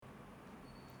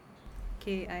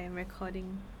Okay, I am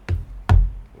recording.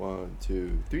 1,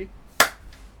 2, 3.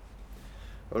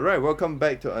 Alright, welcome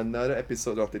back to another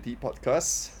episode of the Tea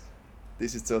Podcast.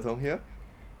 This is Zhe Tong here.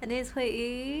 And it's Hui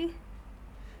Yi.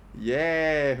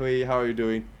 Yeah, Hui, how are you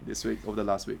doing this week over the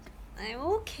last week? I'm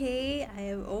okay. I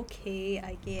am okay,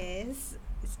 I guess.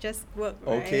 It's just work,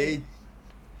 right? Okay,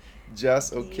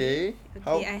 just okay.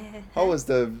 How was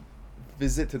the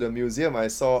visit to the museum? I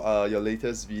saw your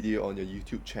latest video on your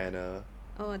YouTube channel.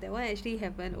 Oh, that one actually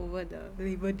happened over the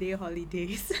Labor Day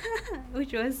holidays,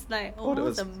 which was like Oh, that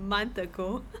almost a was... month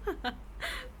ago.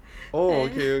 Oh,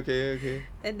 And- okay.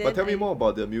 And But then tell me more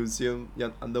about the museum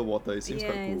underwater. It seems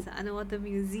yeah, quite cool. it's an underwater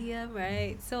museum,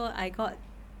 right? So I got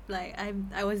like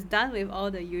I was done with all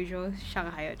the usual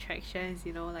Shanghai attractions,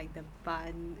 like the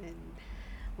bun and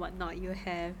whatnot you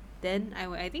have. Then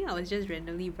I think I was just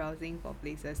randomly browsing for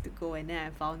places to go, and then I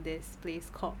found this place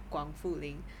called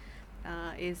Guangfuling.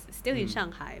 It's still in Mm.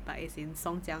 Shanghai, but it's in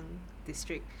Songjiang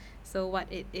district. So what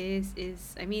it is,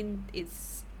 I mean,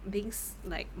 it's being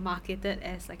like marketed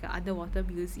as like an underwater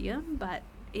museum, but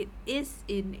it is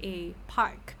in a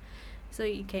park. So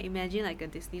you can imagine like a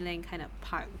Disneyland kind of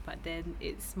park, but then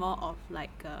it's more of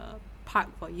like a park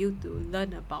for you to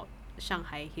learn about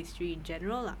Shanghai history in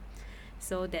general lah.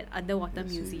 So that underwater I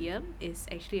see. museum is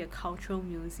actually a cultural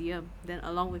museum. Then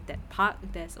along with that park,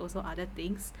 there's also other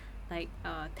things like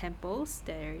temples.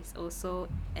 There is also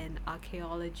an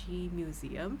archaeology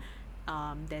museum.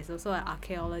 There's also an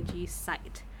archaeology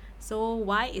site. So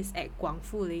why is at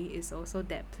Guangfuling is also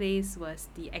that place was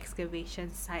the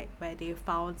excavation site where they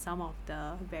found some of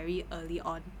the very early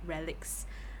on relics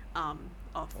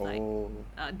of like Oh.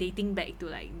 dating back to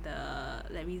like the,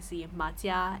 let me see,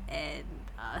 Majia and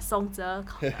Songzhe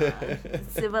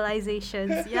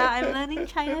civilizations. Yeah, I'm learning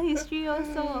China history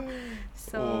also.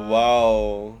 So Oh,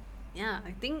 wow. yeah,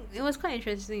 I think it was quite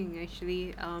interesting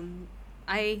actually.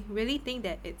 I really think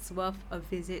that it's worth a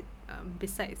visit,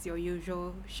 besides your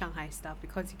usual Shanghai stuff,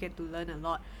 because you get to learn a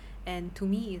lot. And to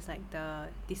me, it's like the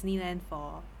Disneyland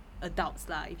for adults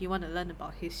lah. If you want to learn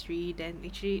about history, then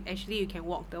actually you can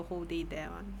walk the whole day there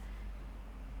one.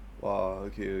 Wow,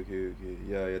 okay.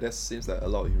 Yeah, that seems like a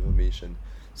lot of information.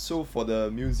 So for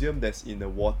the museum that's in the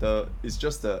water, it's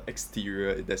just the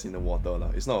exterior that's in the water lah.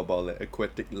 It's not about like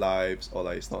aquatic lives or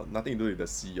like it's not nothing to do with the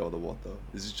sea or the water.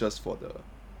 It's just for the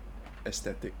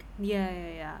aesthetic.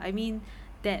 Yeah. I mean,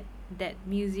 that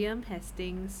museum has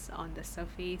things on the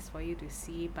surface for you to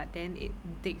see, but then it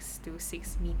digs to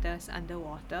 6 meters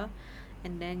underwater,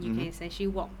 and then you can Mhm. essentially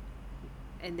walk,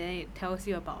 and then it tells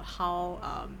you about how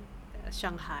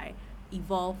Shanghai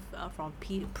evolved from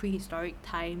prehistoric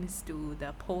times to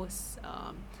the post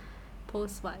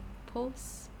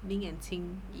Ming and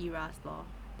Qing eras lor.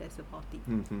 That's about it.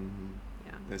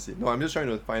 Yeah. I see. No, I'm just trying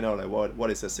to find out like what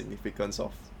is the significance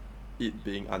of it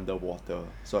being underwater.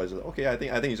 So I was like, okay, I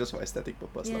think it's just for aesthetic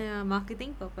purpose lah. Yeah,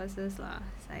 marketing purposes lah.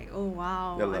 It's like, oh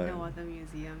wow, Yeah, like- underwater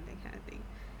museum, that kind of thing.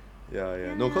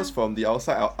 Yeah. No, because from the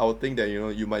outside, I would think that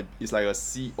you might it's like a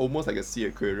sea, almost like a sea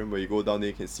aquarium where you go down there,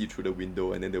 you can see through the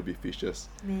window, and then there'll be fishes,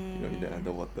 in the Nah,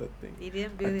 underwater thing. they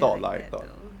didn't build it thought like like that that.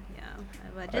 though. Yeah,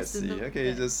 but I just to see. note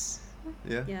Okay, that, just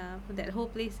yeah. yeah, that whole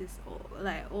place is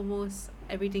like almost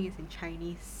everything is in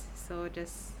Chinese, so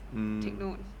just take Mm.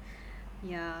 note.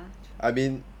 Yeah. I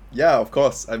mean, yeah, of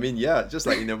course. I mean, yeah, just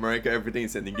like in America, everything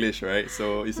is in English, right?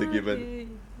 So it's a given. Okay.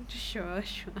 Sure.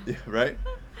 Yeah, right?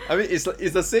 I mean, it's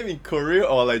the same in Korea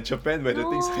or like Japan where the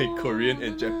things like No, Korean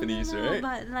and no, Japanese, no, right?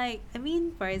 But like, I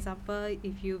mean, for example,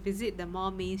 if you visit the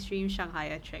more mainstream Shanghai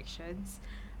attractions,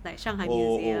 like Shanghai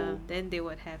Oh, Museum, oh. then they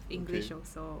would have English Okay.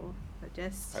 also. But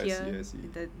just I here, see.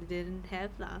 they didn't have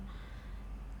lah.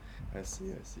 I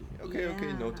see. Okay, Yeah.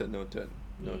 noted.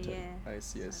 Yeah. I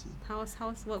see. How's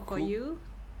work for Cool. you?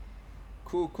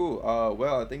 Cool.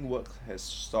 Well, I think work has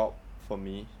stopped for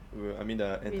me. I mean,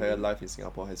 the entire Really? life in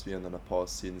Singapore has been on a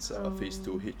pause since phase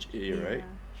 2 HA, right?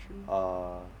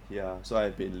 True. Yeah. So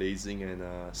I've been lazing and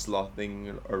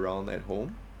slothing around at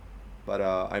home, but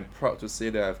I'm proud to say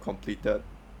that I've completed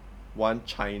one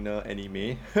China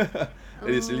anime. It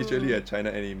is literally a Oh. China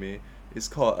anime. It's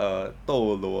called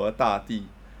斗罗大帝,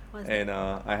 What's and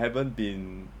that? I haven't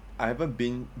been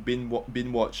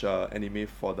watch anime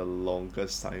for the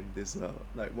longest time. This is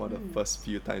like one of the first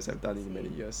few times I've done in many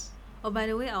See. years. Oh, by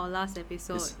the way, our last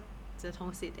episode, It's-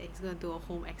 Zhetong said that he's gonna do a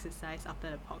home exercise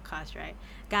after the podcast, right?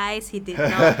 Guys, he did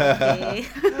not. Okay.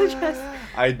 Just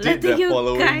I did letting the you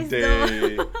following guys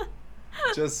day. know.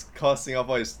 Just cause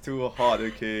Singapore is too hot,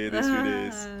 okay, these few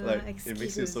days. Like it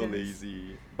makes you so Excuses.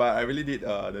 lazy. But I really did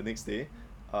the next day.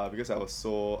 Because I was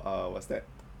so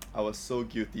I was so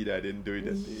guilty that I didn't do it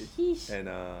that day. Yeesh. And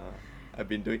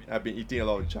I've been eating a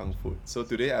lot of junk food. So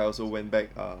today I also went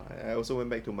back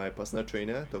to my personal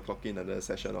trainer to clock in another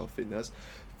session of fitness.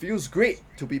 Feels great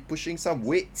to be pushing some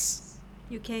weights.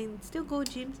 You can still go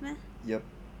gyms, man. Yep.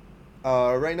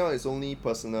 Right now it's only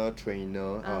personal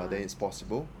trainer. Then it's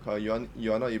possible. You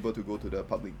are not able to go to the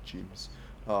public gyms.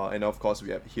 And of course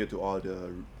we adhere to all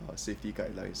the safety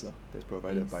guidelines that's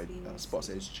provided by Sports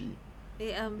SG.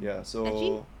 Hey, Yeah. So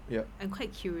actually, yeah. I'm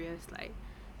quite curious. Like,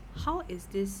 how is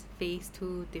this phase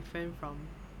 2 different from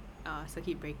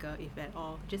circuit breaker, if at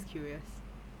all? Just curious.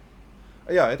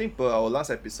 Yeah, I think per our last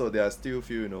episode, there are still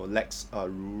few lax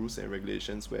rules and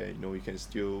regulations where you can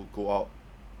still go out,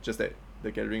 just that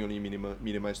the gathering only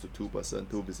minimized to two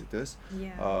visitors.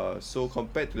 Yeah. So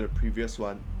compared to the previous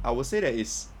one, I would say that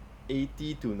it's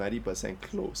 80 to 90%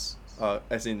 close.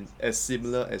 As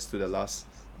similar as to the last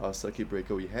circuit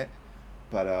breaker we had,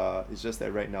 but it's just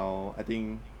that right now I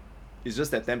think it's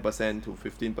just that 10% to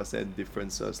 15%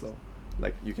 differences, lor.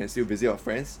 Like you can still visit your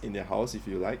friends in their house if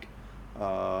you like,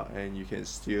 and you can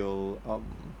still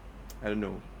I don't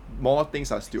know, more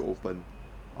things are still open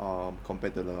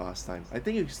compared to the last time. I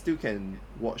think you still can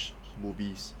watch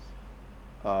movies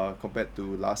compared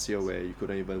to last year where you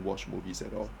couldn't even watch movies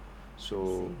at all.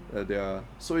 So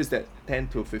so it's that 10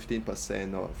 to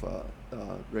 15% of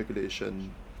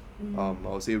regulation, I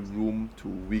would say room to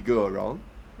wiggle around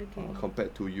Okay.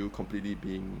 compared to you completely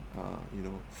being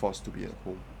forced to be at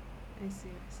home. I see.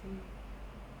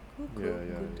 Cool. Yeah, Good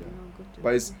yeah, to yeah. know. Good to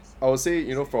But it's know. I would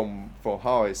say from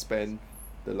how I spent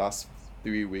the last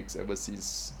 3 weeks ever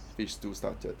since phase 2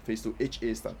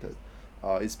 HA started,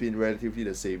 it's been relatively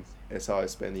the same as how I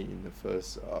spent it in the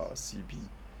first CB.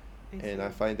 And I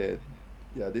see. find that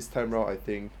this time round I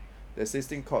think there's this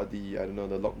thing called the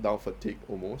lockdown fatigue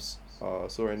almost.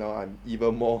 So right now I'm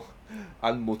even more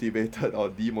unmotivated or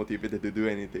demotivated to do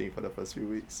anything for the first few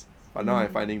weeks. But now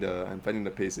I'm finding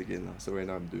the pace again lah. So right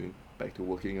now I'm doing back to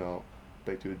working out,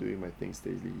 back to doing my things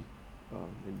daily,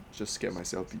 and just get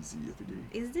myself busy every day.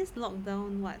 Is this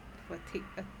lockdown fatigue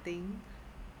a thing?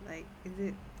 Like, is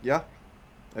it? Yeah,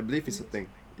 I believe it's a thing.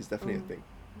 It's definitely a Oh. thing.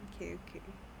 Okay.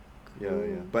 Yeah.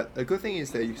 Cool. But a good thing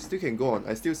is that you still can go on.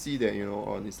 I still see that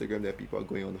on Instagram that people are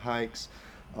going on hikes.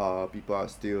 People are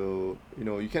still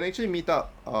you can actually meet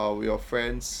up with your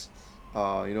friends.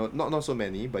 Not so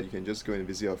many, but you can just go and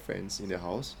visit your friends in their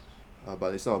house.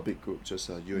 But it's not a big group, just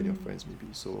you and your friends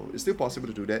maybe. So it's still possible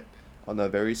to do that on a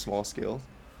very small scale.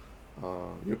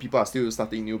 People are still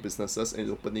starting new businesses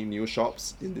and opening new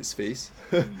shops in this phase.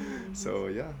 So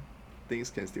yeah, things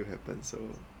can still happen. So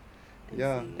I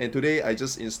yeah, see. and today I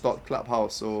just installed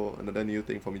Clubhouse, so another new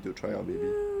thing for me to try out maybe.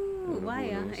 Ooh, know, why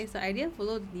who knows? It's I didn't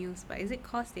follow the news, but is it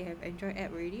cause they have Android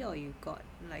app already, or you got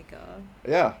like a?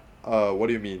 Yeah. What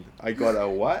do you mean? I got a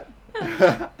what?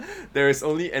 There is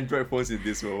only Android phones in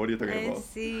this world. What are you talking I about?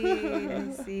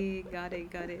 see. Got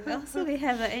it. Also, they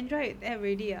have an Android app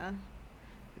already.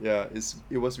 Yeah,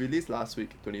 it was released last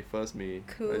week, 21st May.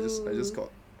 I just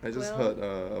Well- heard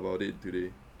about it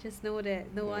today. Just know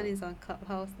that no one Yeah. is on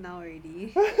Clubhouse now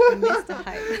already. You missed the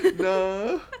hype.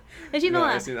 No. Actually, no, No,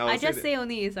 lah. as in, I I would say just that- say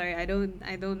only. Sorry, I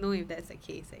don't know if that's the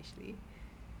case actually.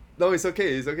 No, it's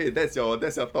okay. That's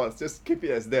your thoughts. Just keep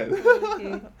it as that.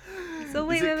 Okay. So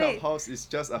wait. Clubhouse is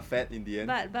just a fad in the end?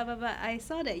 But I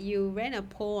saw that you ran a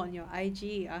poll on your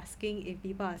IG asking if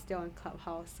people are still on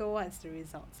Clubhouse. So what's the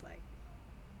results like?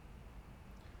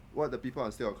 What, the people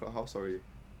are still on Clubhouse? Sorry.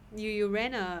 You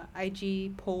ran a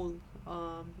IG poll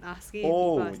asking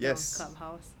Oh, if people are still yes. on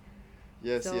Clubhouse.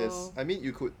 Yes. So- I mean,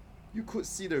 you could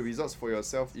see the results for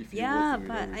yourself if you Yeah, were to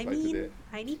but I reply to mean, that.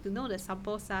 I need to know the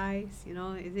sample size.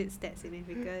 Is it stat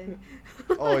significant?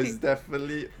 Oh, it's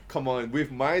definitely, come on,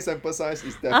 with my sample size,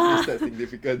 it's definitely that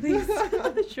significant. Please,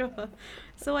 sure.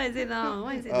 So what is it now?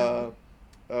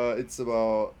 It's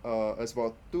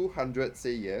about 200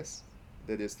 say yes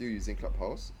that they're still using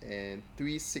Clubhouse, and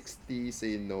 360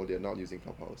 say no, they're not using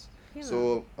Clubhouse. Okay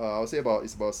So I'll say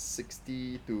it's about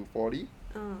 60 to 40.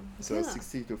 So okay lah.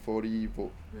 60 to 40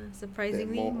 vote.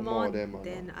 Surprisingly more more of them are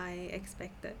than I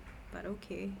expected, but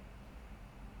okay.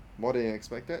 More than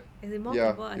expected. As in more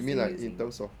Yeah, people are you mean still like using. in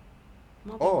terms of?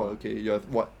 More Oh, people- okay. You're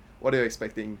what are you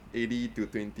expecting? 80 to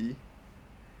 20.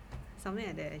 Something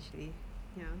like that actually.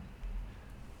 Yeah.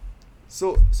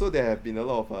 So there have been a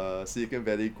lot of Silicon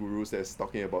Valley gurus that's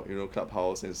talking about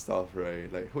Clubhouse and stuff,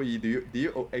 right? Like, Hui Yi, do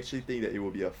you actually think that it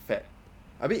will be a fad?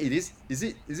 I mean, is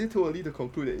it too early to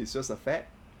conclude that it's just a fad?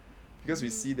 Because we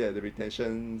see that the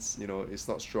retentions is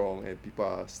not strong, and people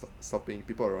are stopping.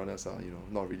 People around us are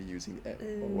not really using the app.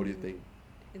 Or what do you think?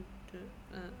 It,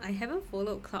 I haven't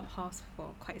followed Clubhouse for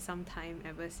quite some time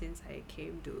ever since I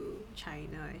came to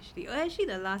China actually. Oh, actually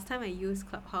the last time I used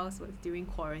Clubhouse was during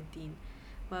quarantine,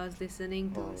 where I was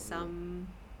listening to Oh yeah. some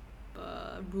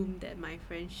room that my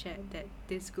friend shared that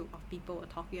this group of people were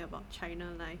talking about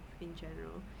China life in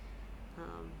general.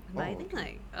 But I Oh think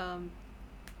okay. like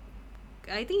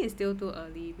I think it's still too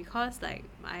early because like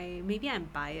maybe I'm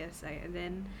biased, like, and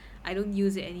then I don't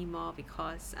use it anymore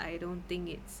because I don't think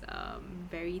it's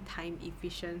very time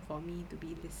efficient for me to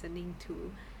be listening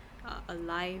to a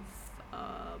live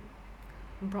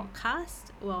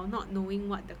broadcast while not knowing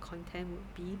what the content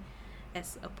would be,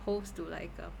 as opposed to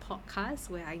like a podcast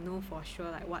where I know for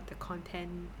sure like what the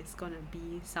content is gonna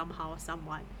be somehow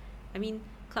somewhat. I mean,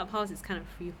 Clubhouse is kind of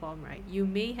free form, right? You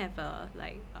may have a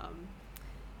like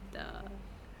the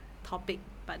topic,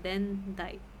 but then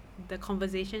like the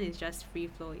conversation is just free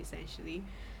flow essentially.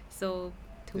 So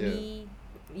to Yeah. me,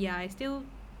 yeah, I still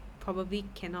probably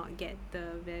cannot get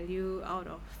the value out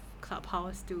of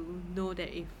Clubhouse to know that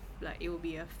if like it will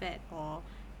be a fad or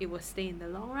it will stay in the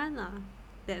long run lah.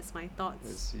 That's my I thoughts.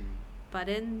 see. But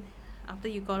then after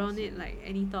you got I on it, see. like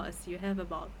any thoughts you have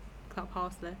about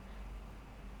Clubhouse left?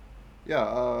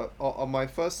 Yeah, on my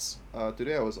first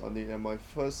today I was on it, and my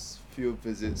first few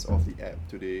visits of the app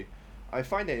today, I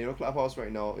find that Clubhouse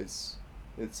right now is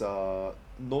it's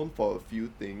known for a few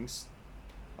things.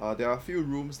 There are a few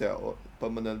rooms that are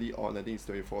permanently on. I think it's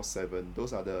 24/7.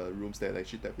 Those are the rooms that I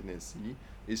actually tap in and see.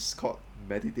 It's called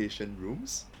meditation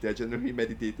rooms. They're generally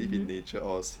meditative in Mm-hmm. nature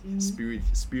or Mm-hmm.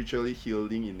 spiritually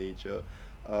healing in nature.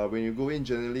 When you go in,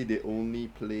 generally they only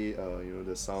play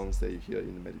the sounds that you hear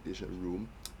in the meditation room.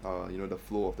 The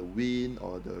flow of the wind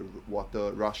or the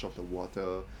water rush of the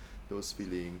water, those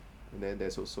feeling. And then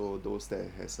there's also those that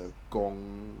has a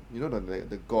gong,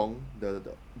 the gong,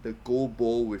 the gold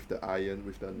bowl with the iron,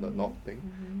 with the Mm-hmm. knob thing,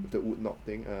 Mm-hmm. with the wood knob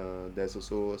thing. There's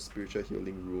also a spiritual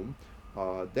healing room.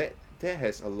 That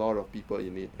has a lot of people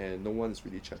in it, and no one's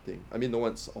really chatting. I mean,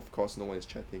 of course, no one is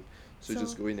chatting. So you So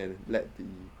just go in and let the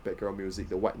background music,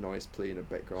 the white noise, play in the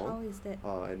background, how is that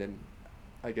and then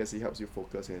I guess it helps you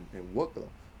focus and work, lah,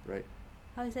 right?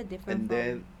 how is that different And from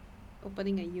then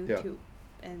opening a yeah. YouTube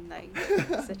and like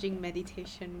searching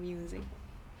meditation music?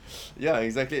 Yeah,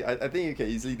 exactly. I think you can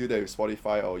easily do that with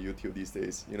Spotify or YouTube these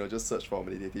days. Just search for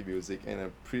meditative music, and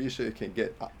I'm pretty sure you can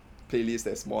get playlists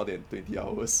that's more than 20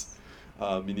 hours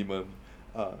Mm-hmm. minimum.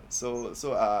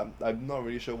 I'm not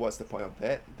really sure what's the point of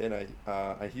that. Then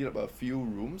I hit up a few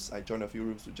rooms. I joined a few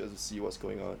rooms to just see what's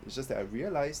going on. It's just that I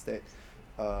realized that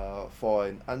for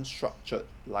an unstructured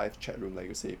live chat room, like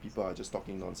you say, people are just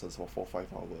talking nonsense for 4 5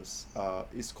 hours.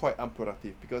 It's quite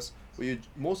unproductive because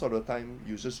most of the time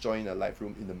you just join a live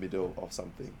room in the middle of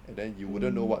something, and then you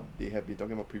wouldn't know Mm. what they have been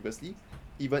talking about previously,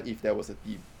 even if there was a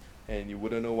theme, and you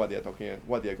wouldn't know what they're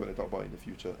going to talk about in the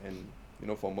future. And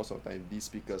for most of the time, these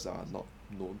speakers are not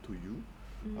known to you.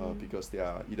 Mm. Because they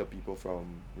are either people from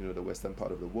the western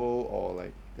part of the world, or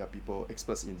like they are people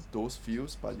experts in those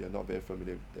fields, but you're not very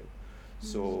familiar with them. Mm.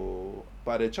 So,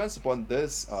 but I chanced upon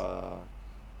this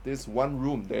one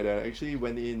room that I actually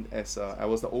went in as I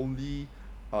was the only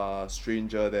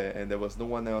stranger there, and there was no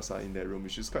one else in that room,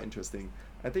 which is quite interesting.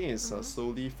 I think it's Uh-huh.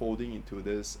 slowly folding into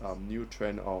this new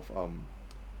trend of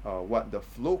what the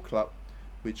Flow Club,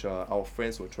 which our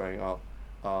friends were trying out,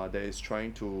 that is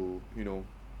trying to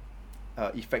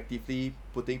effectively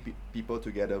putting people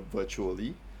together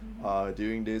virtually Mm-hmm.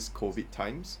 during these COVID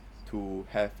times to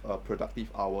have a productive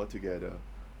hour together.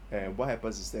 And what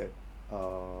happens is that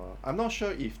I'm not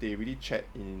sure if they really chat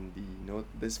in the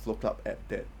this Flow Club app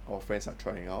that our friends are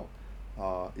trying out.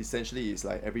 Essentially, it's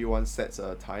like everyone sets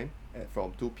a time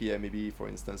from 2 p.m. maybe, for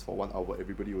instance, for 1 hour.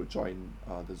 Everybody will join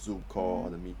the Zoom call Mm-hmm. or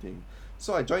the meeting.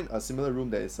 So I joined a similar room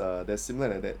that is that's similar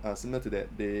like that. Similar to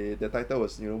that. The title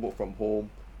was work from home,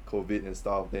 COVID and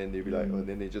stuff. Then they be like, oh, Mm.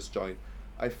 then they just join.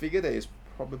 I figure that it's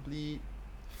probably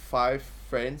 5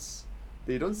 friends.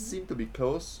 They don't Mm-hmm. seem to be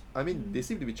close. I mean, Mm. they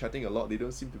seem to be chatting a lot. They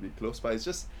don't seem to be close, but it's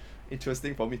just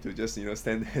interesting for me to just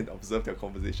stand there and observe their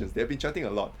conversations. They've been chatting a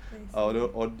lot, I see.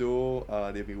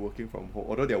 although they've been working from home.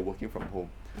 Although they're working from home,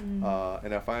 Mm.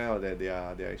 and I find out that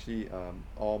they're actually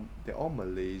all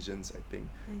Malaysians, I think.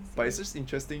 I But it's see. just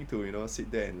interesting to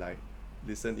sit there and like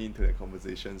listen into their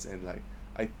conversations, and like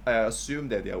I assume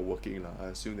that they are working lah. I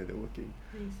assume that they're working,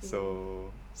 I see.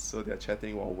 so they're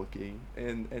chatting while working,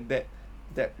 and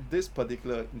that this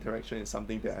particular interaction is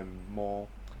something that I'm more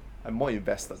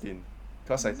invested in,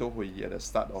 because I Mm-hmm. told Hui at the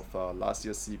start of last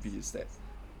year's CB is that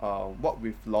what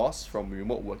we've lost from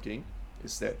remote working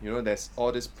is that there's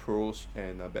all these pros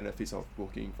and benefits of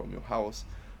working from your house,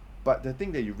 but the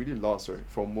thing that you really lost, right,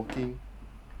 from working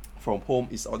from home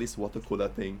is all this water cooler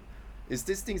thing. it's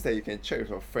these things that you can check with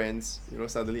your friends, you know,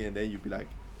 suddenly, and then you'll be like,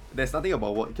 there's nothing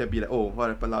about what it can be like, oh, what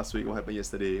happened last week, what happened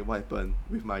yesterday, what happened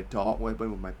with my dog, what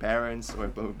happened with my parents, what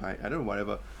happened with my, I don't know,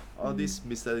 whatever. All these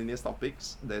miscellaneous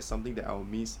topics, there's something that I'll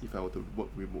miss if I were to work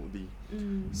remotely.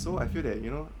 So I feel that,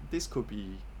 you know, this could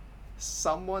be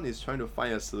someone is trying to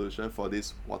find a solution for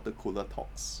this water cooler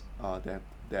talks that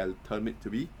they'll term it to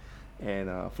be.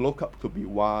 And Flow Cup could be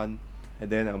one. And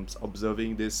then I'm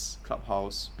observing this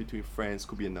clubhouse between friends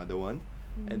could be another one.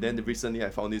 And then recently I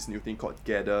found this new thing called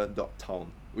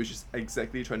Gather.town, which is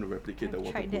exactly trying to replicate the I've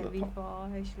water tried cooler that talk. before,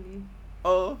 actually.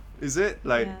 Oh, is it?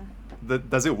 Like, Yeah.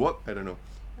 does it work? I don't know.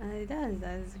 It does.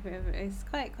 It's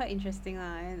quite interesting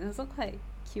lah, and also quite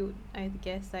cute. I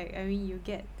guess like I mean you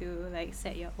get to like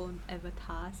set your own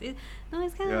avatars. It's kind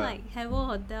of Yeah. like Havel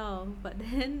Hotel, but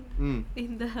then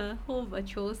in the whole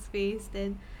virtual space,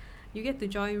 then you get to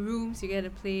join rooms, you get to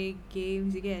play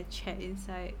games, you get to chat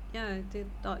inside. Yeah, I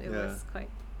thought it Yeah. was quite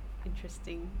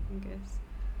interesting. I guess.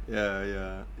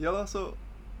 Yeah, lor, so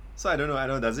I don't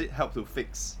know, does it help to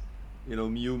fix, you know,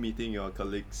 you meeting your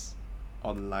colleagues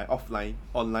online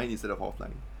instead of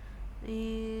offline?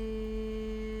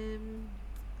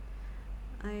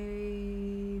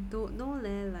 I don't know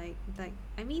leh. Like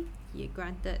I mean, yeah,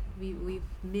 granted, we've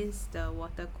missed the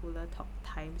water cooler talk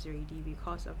times already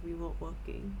because of remote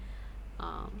working.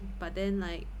 But then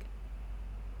like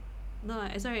no,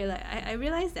 sorry, like I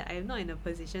realized that I'm not in a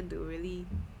position to really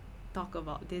talk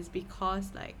about this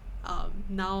because like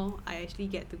now I actually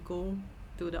get to go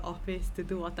to the office to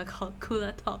do water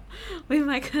cooler talk with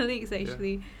my colleagues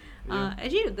actually. Yeah.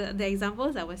 Actually the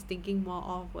examples I was thinking more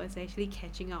of was actually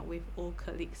catching up with old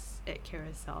colleagues at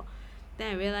Carousel.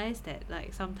 Then I realized that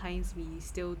like sometimes we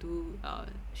still do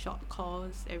short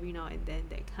calls every now and then,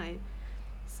 that kind.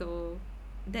 So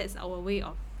that's our way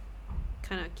of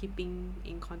kind of keeping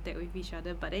in contact with each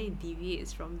other, but then it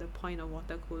deviates from the point of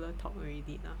water cooler talk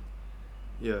already lah.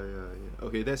 Yeah.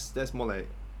 Okay, that's more like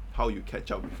how you catch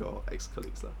up with your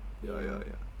ex-colleagues lah. Yeah.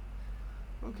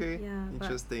 Okay, Yeah, but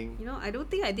interesting. you know, I don't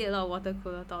think I did a lot of water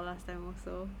cooler talk last time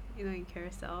also, you know, in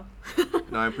Carousel.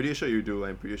 No, I'm pretty sure you do.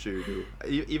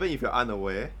 Even if you're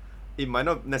unaware, it might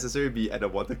not necessarily be at a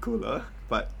water cooler,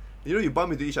 but you know, you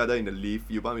bump into each other in the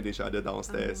lift, you bump into each other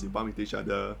downstairs, you bump into each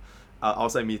other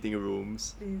outside meeting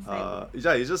rooms. It's like,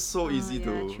 It's just so easy yeah,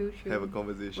 to true. have a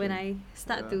conversation. When I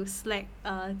start Yeah. to slack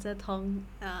Zhetong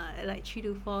at like 3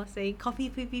 to 4 saying coffee,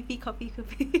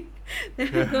 coffee, then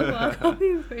I go for a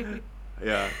coffee break.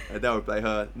 Yeah, and then I'll reply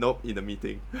her, nope, in the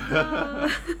meeting.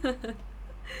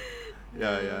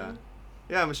 Yeah,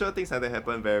 I'm sure things like that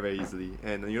happen very, very easily.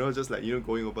 And you know, just like, you know,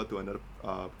 going over to another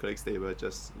colleague's table,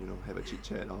 just, you know, have a chit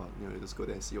chat, or you know, just go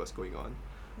there and see what's going on.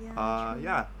 Yeah,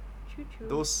 Yeah,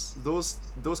 true.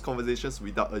 those conversations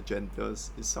without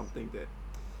agendas is something that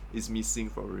is missing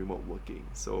from remote working.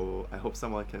 So I hope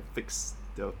someone can fix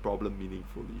the problem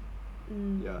meaningfully.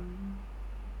 Yeah.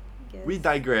 Guess.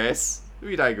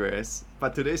 We digress.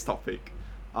 But today's topic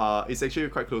is actually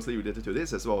quite closely related to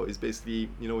this as well. It's basically,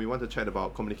 you know, we want to chat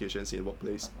about communications in the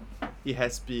workplace. It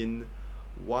has been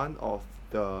one of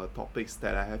the topics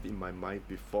that I have in my mind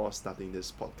before starting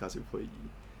this podcast with Hui Yi.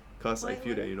 Because I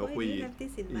feel that, you know, why Hui do you Yi have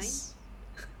this in mind? is...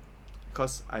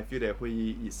 Because I feel that Hui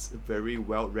Yi is very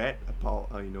well read about,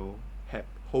 you know,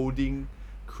 holding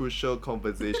crucial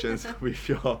conversations with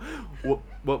your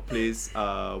workplace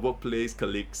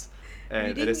colleagues.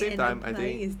 And at the same time, I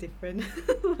think is different.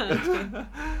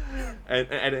 and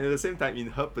at the same time, in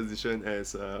her position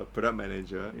as a product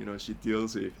manager, you know, she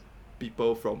deals with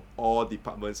people from all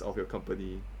departments of the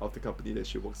company that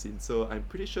she works in. So I'm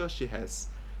pretty sure she has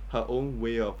her own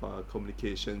way of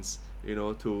communications, you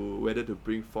know, to whether to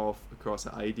bring forth across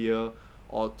an idea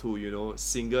or to, you know,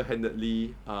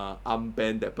 single-handedly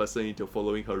unbend that person into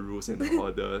following her rules and her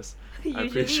orders. I'm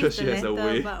pretty sure she has a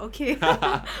way. But okay.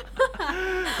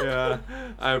 Yeah,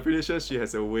 I'm pretty sure she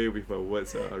has a way with her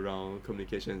words around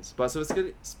communications. But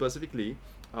specifically,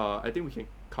 I think we can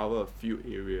cover a few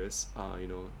areas. You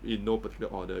know, in no particular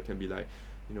order. It can be like,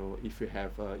 you know, if you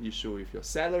have an issue with your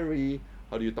salary,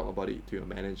 how do you talk about it to your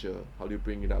manager? How do you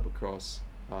bring it up across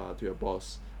to your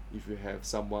boss? If you have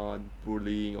someone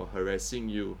bullying or harassing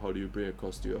you, how do you bring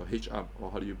across to your HR, or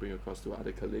how do you bring across to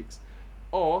other colleagues?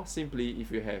 Or simply,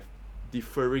 if you have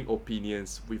differing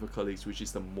opinions with your colleagues, which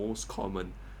is the most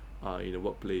common in the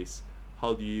workplace,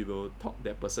 how do you talk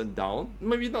that person down?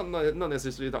 Maybe not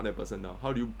necessarily talk that person down.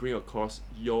 How do you bring across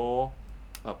your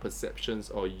perceptions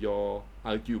or your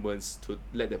arguments to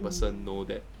let that person know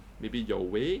that maybe your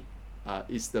way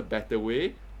is the better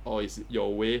way, or is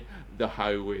your way the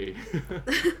highway?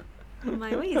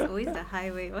 My way is always the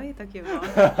highway. What are you talking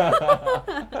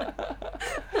about?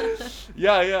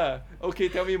 Yeah, yeah. Okay,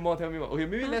 tell me more. Tell me more. Okay,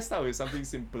 maybe let's start with something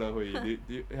simpler. Hui.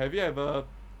 Have you ever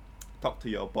talked to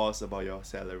your boss about your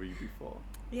salary before?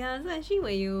 Yeah, so actually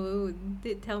when you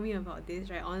did tell me about this,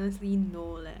 right, honestly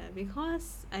no leh,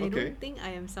 because I Okay. don't think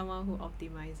I am someone who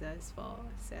optimizes for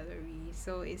salary.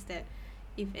 So it's that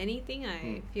if anything Hmm.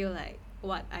 I feel like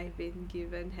what I've been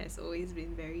given has always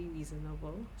been very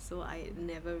reasonable. So I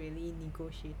never really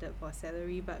negotiated for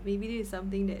salary, but maybe this is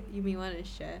something that you may want to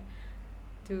share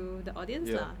to the audience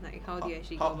Yeah. lah. Like how do How, you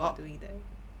actually go about how doing that?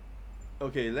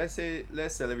 okay, let's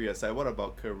salary aside. What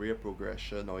about career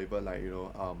progression or even like,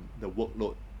 the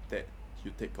workload that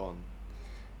you take on?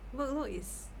 Workload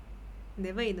is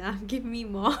never enough. Give me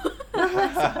more.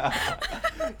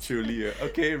 Truly,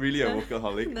 okay, really a No,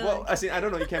 workaholic. no. Well, as in, I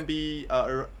don't know. It can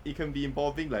be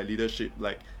involving like leadership,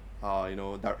 like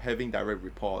having direct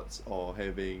reports or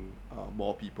having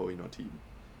more people in your team.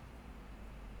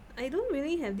 I don't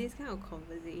really have this kind of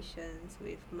conversations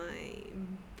with my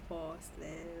boss leh.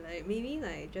 Like maybe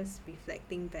like just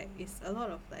reflecting back, it's a lot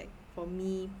of like for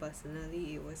me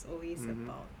personally it was always Mm-hmm.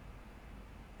 about,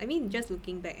 I mean just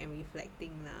looking back and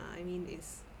reflecting lah. I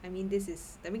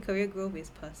mean career growth is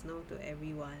personal to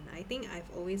everyone. I think I've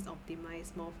always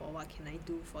optimized more for what can I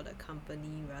do for the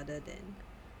company rather than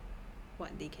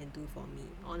what they can do for me.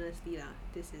 Honestly lah,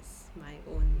 this is my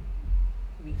own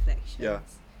Yeah,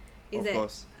 reflections. Is of that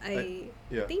course. I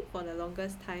Yeah. think for the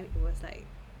longest time it was like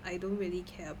I don't really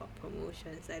care about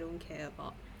promotions. I don't care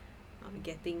about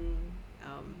getting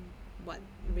um, what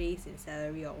raise in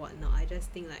salary or whatnot. I just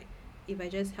think like if I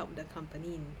just help the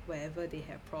company in wherever they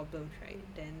have problems, right,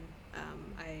 then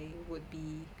I would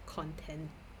be content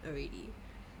already.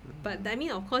 But I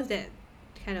mean, of course, that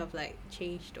kind of like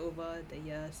changed over the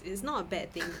years. It's not a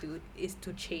bad thing to is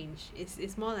to change.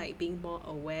 It's more like being more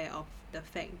aware of the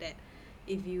fact that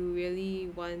if you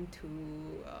really want to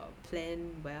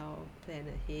plan well, plan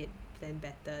ahead, plan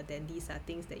better, then these are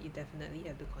things that you definitely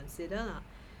have to consider lah.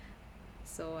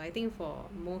 So I think for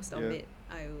most of Yeah. it,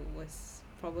 I was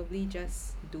probably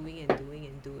just doing and doing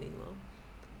and doing lor.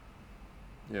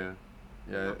 Yeah.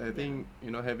 Yeah. I Yeah. think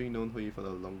having known Hui for the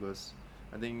longest,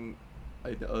 I think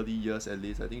in the early years at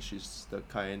least, I think she's the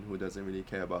kind who doesn't really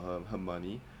care about her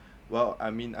money. Well,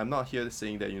 I mean, I'm not here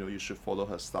saying that you should follow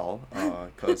her style,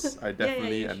 cause I Yeah, yeah,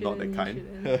 definitely you am not the shouldn't, you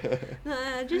kind. shouldn't.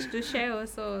 No, just to share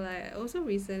also, like also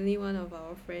recently one of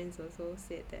our friends also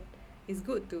said that it's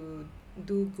good to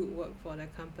do good work for the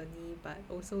company, but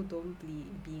also don't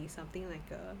be something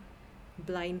like a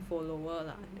blind follower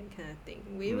lah, that kind of thing.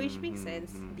 Which makes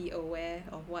sense. Mm-hmm. Be aware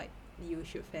of what you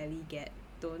should fairly get.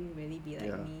 Don't really be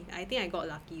like Yeah. me. I think I got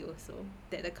lucky also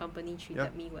that the company Yeah.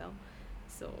 treated me well.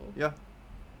 So Yeah.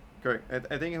 Correct.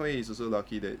 I think Hui is also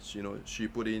lucky that she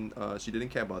put in she didn't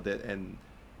care about that, and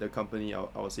the company I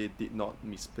would say did not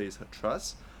misplace her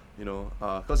trust.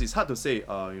 Because it's hard to say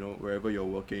wherever you're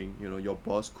working, your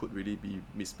boss could really be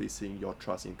misplacing your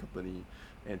trust in company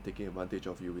and taking advantage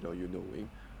of you without you knowing.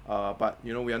 But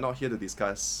we are not here to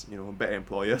discuss bad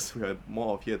employers. We are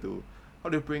more of here to how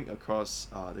do you bring across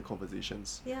the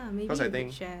conversations. yeah, maybe Because I you could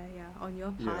think share, yeah, on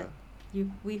your yeah part.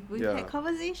 We've had yeah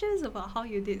conversations about how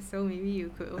you did, so maybe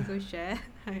you could also share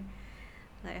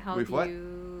like how with do what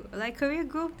you like career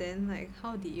growth, then like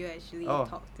how did you actually oh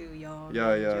talk to your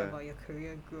yeah manager yeah about your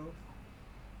career growth?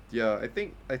 yeah I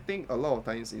think a lot of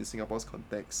times in Singapore's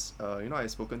context, I've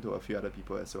spoken to a few other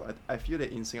people as well. I feel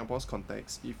that in Singapore's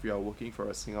context, if you are working for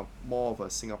more of a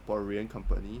Singaporean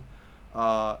company,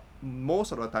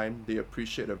 most of the time they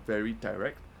appreciate a very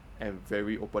direct and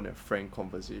very open and frank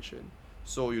conversation.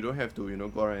 So you don't have to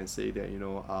go around and say that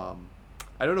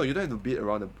I don't know, you don't have to beat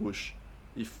around the bush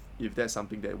if that's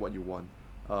something that what you want.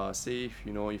 Say if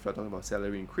you're talking about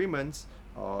salary increments,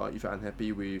 or if you're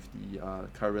unhappy with the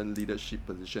current leadership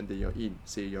position that you're in,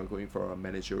 say you're going for a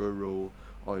managerial role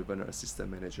or even an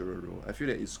assistant managerial role, I feel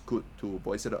that it's good to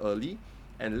voice it early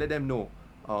and let them know.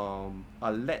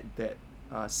 Let that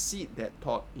seed that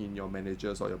thought in your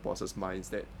managers or your bosses' minds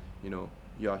that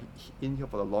you're in here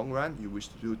for the long run. You wish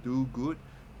to do good,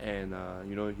 and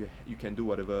you can do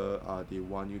whatever they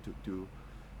want you to do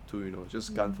to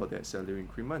just gun for that salary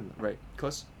increment, right?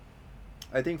 Because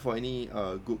I think for any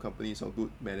good companies or good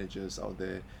managers out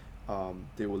there,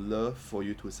 they will love for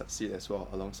you to succeed as well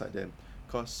alongside them,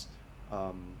 because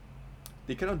um,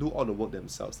 they cannot do all the work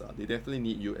themselves. They definitely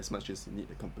need you as much as you need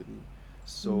the company.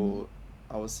 So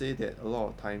I would say that a lot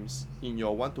of times in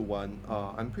your one-to-one,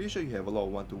 I'm pretty sure you have a lot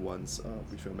of one-to-ones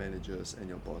with your managers and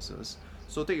your bosses.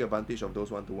 So take advantage of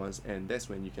those one-to-ones, and that's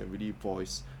when you can really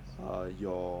voice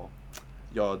your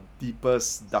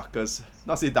deepest, darkest,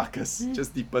 not say darkest,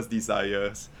 just deepest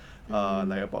desires,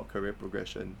 like about career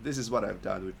progression. This is what I've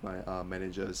done with my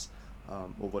managers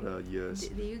over the years,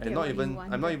 Did you and get not what you even I'm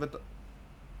not wanted? even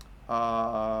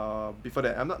before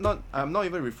that I'm not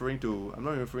even referring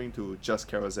to just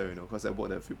Carousel, you know, because I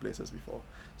worked at a few places before.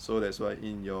 So that's why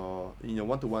in your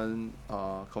one-to-one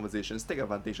conversations, take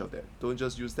advantage of that. Don't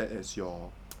just use that as your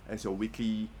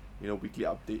weekly, you know, weekly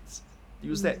updates.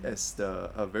 Use that Mm. as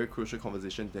the a very crucial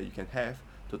conversation that you can have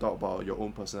to talk about your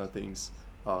own personal things,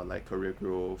 like career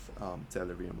growth,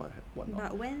 salary and whatnot.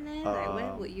 But when like when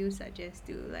Um, would you suggest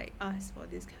to like ask for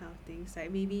this kind of things? Like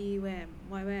maybe where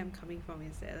I'm coming from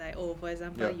is that like, oh, for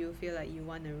example, yeah, you feel like you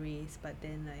want a raise, but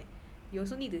then like you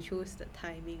also need to choose the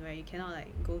timing, right? You cannot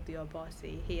like go to your boss,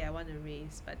 say, hey, I want a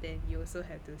raise, but then you also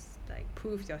have to like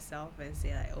prove yourself and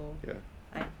say like, oh, yeah,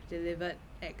 I've delivered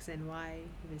X and Y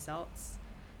results.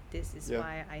 This is yeah,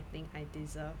 why I think I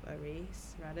deserve a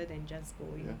raise, rather than just yeah.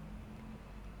 going.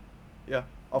 Yeah,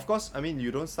 of course. I mean, you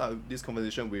don't start this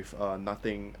conversation with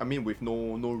nothing. I mean, with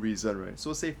no reason, right?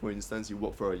 So, say for instance, you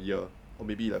work for a year or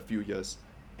maybe a few years,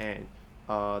 and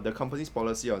the company's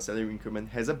policy on salary increment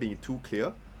hasn't been too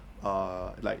clear.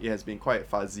 Like it has been quite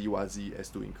fuzzy wuzzy as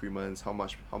to increments, how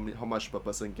much per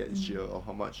person get each Mm. year, or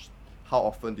how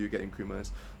often do you get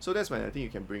increments. So that's when I think you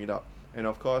can bring it up. And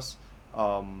of course,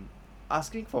 um,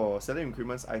 asking for salary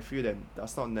increments, I feel that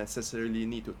does not necessarily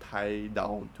need to tie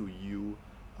down to you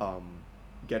um,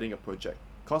 getting a project.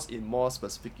 Because in more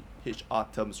specific HR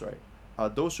terms, right,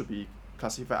 those should be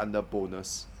classified under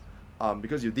bonus.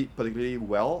 Because you did particularly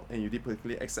well and you did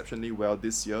particularly exceptionally well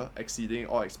this year, exceeding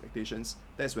all expectations,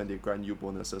 that's when they grant you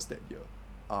bonuses that year.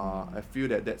 Mm. I feel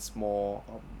that that's more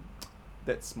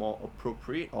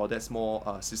appropriate, or that's more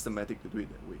systematic to do it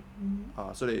that way.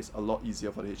 Mm. So that it's a lot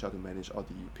easier for the HR to manage all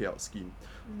the payout scheme.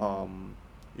 Mm. Um,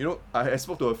 you know, I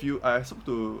spoke to a few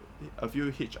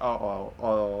HR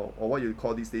or what you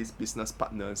call these days business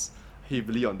partners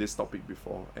heavily on this topic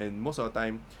before, and most of the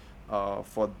time,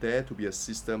 for there to be a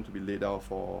system to be laid out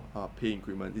for pay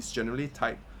increment, it's generally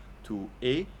tied to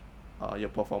A, your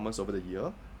performance over the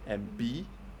year, and Mm. B,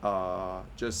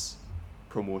 just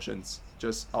promotions,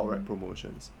 just outright Mm.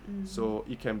 promotions. Mm. So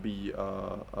it can be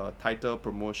title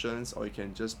promotions, or it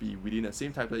can just be within the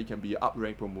same title. It can be up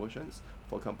rank promotions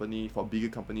for bigger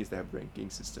companies that have ranking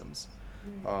systems.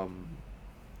 Right. Um,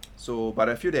 so, but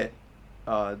I feel that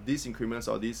these increments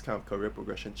or these kind of career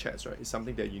progression chats, right, is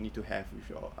something that you need to have with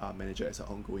your manager as an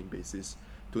ongoing basis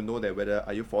to know that whether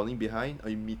are you falling behind, are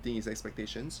you meeting his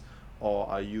expectations, or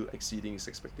are you exceeding his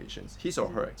expectations, his or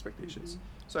her Mm. expectations. Mm.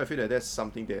 So I feel that that's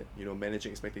something that, you know,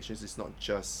 managing expectations is not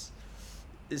just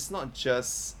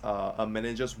a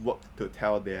manager's work to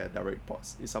tell their direct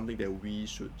reports. It's something that we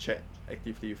should chat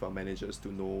actively with our managers to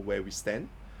know where we stand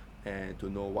and to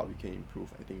know what we can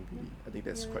improve. I think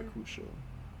that's Yeah. quite crucial.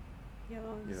 Yeah,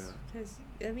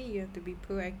 Yeah. I mean, you have to be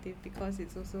proactive because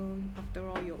it's also, after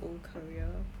all, your own career.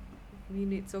 I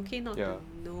mean, it's okay not Yeah. to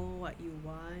know what you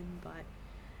want, but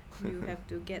you have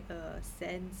to get a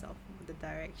sense of the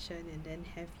direction and then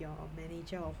have your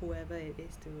manager or whoever it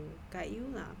is to guide you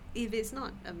lah. If it's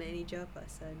not a manager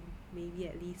person, maybe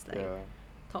at least like Yeah.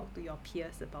 talk to your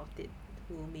peers about it,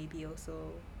 who may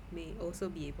also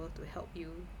be able to help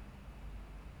you.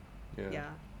 Yeah.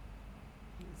 Yeah,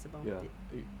 that's about Yeah.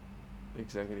 it.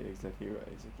 Exactly right. Exactly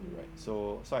right. Mm.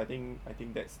 So I think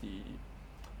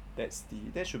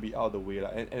that should be out of the way lah.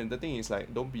 And the thing is,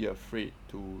 like, don't be afraid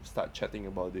to start chatting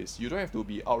about this. You don't have to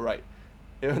be outright.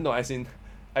 No, as in,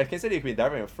 I can say that you can be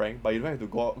direct and frank, but you don't have to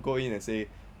go in and say,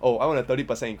 oh, I want a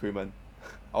 30% increment.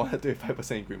 I want a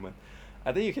 25% increment.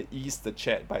 I think you can ease the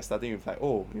chat by starting with like,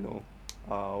 oh, you know,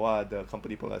 what are the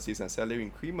company policies and salary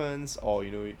increments, or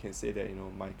you know, you can say that, you know,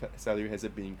 my salary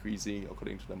hasn't been increasing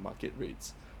according to the market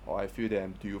rates, or I feel that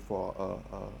I'm due for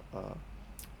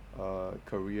a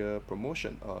career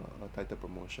promotion, a title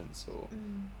promotion. So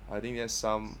Mm. I think there's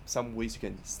some ways you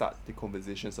can start the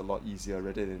conversations a lot easier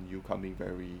rather than you coming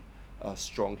very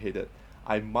strong-headed.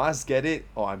 I must get it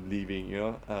or I'm leaving. You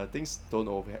know, things don't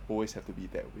always have to be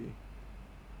that way.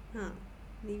 Huh.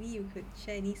 Maybe you could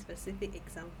share any specific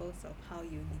examples of how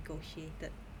you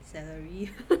negotiated salary.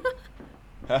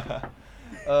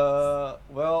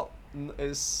 Well,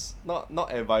 it's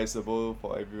not advisable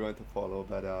for everyone to follow,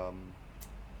 but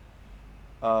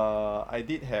I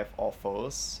did have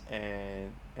offers,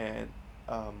 and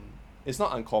um, it's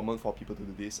not uncommon for people to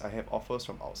do this. I have offers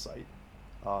from outside,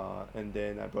 and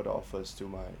then I brought the offers to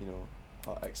my, you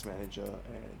know, ex manager,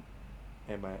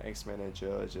 and my ex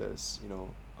manager just, you know,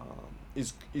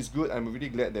 it's good. I'm really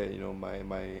glad that, you know, my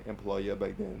employer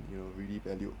back then, you know, really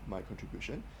valued my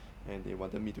contribution, and they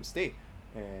wanted me to stay,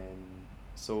 and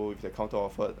So if they counter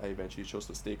offered, I eventually chose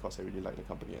to stay because I really like the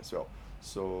company as well.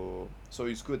 So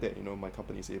it's good that my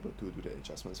company is able to do the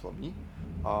adjustments for me.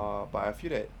 But I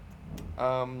feel that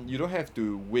you don't have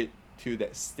to wait till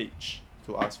that stage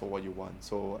to ask for what you want.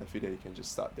 So I feel that you can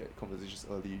just start that conversations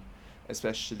early,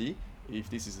 especially if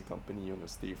this is a company you want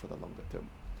to stay for the longer term.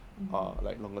 Mm.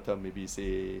 Like longer term, maybe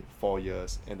say 4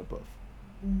 years and above.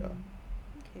 Yeah, Mm.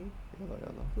 Okay. yeah, lah,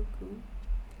 yeah, lah. Cool, cool.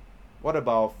 What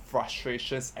about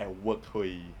frustrations at work,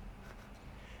 Hui?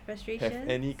 Have Frustrations.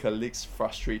 any colleagues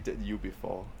frustrated you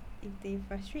before? If they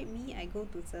frustrate me, I go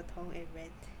to Zhetong and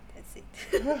rent. That's it.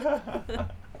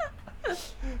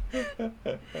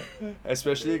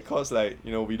 Especially cause like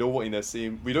we don't work in the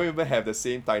same, we don't even have the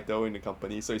same title in the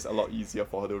company, so it's a lot easier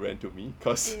for her to rent to me,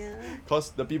 cause Yeah.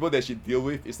 cause the people that she deal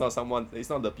with is not someone, it's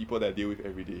not the people that I deal with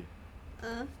every day.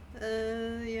 Uh,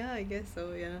 yeah, I guess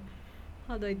so, yeah.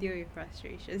 How do I deal with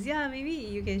frustrations? Yeah, maybe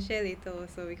you can share later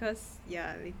also because,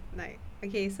 yeah, like,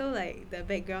 okay, so like the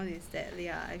background is that,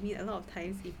 yeah, I mean, a lot of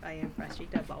times if I am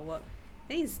frustrated about work,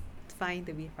 then it's fine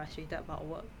to be frustrated about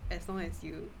work as long as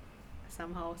you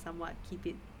somehow, somewhat keep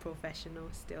it professional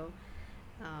still.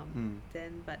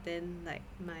 But then like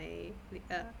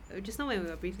just now when we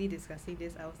were briefly discussing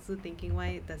this, I was still thinking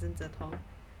why doesn't Zhetong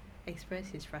express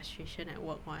his frustration at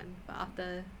work one,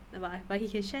 but he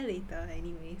can share later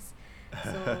anyways.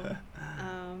 So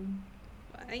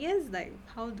I guess like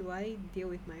how do I deal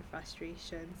with my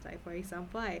frustrations? Like for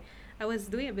example, I was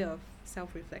doing a bit of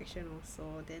self-reflection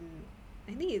also. Then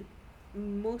I think it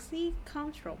mostly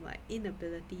comes from like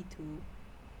inability to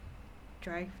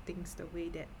drive things the way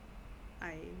that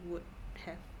I would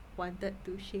have wanted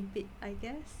to shape it, I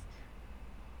guess.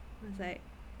 I was like,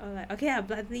 okay, I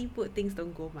bluntly put things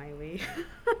don't go my way.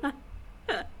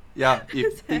 Yeah, if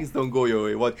It's like, things don't go your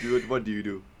way, what do you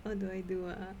do? what do I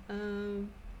do?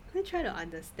 I try to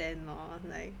understand lor,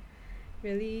 like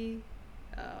really.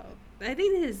 I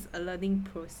think this is a learning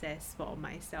process for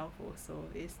myself also.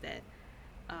 Is that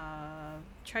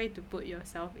try to put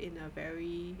yourself in a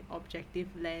very objective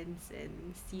lens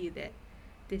and see that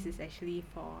this is actually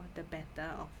for the better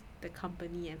of the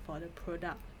company and for the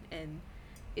product, and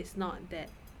it's not that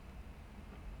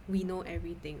we know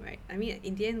everything, right? I mean,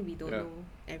 in the end we don't Yeah, know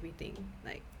everything.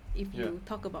 Like if yeah, you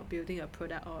talk about building a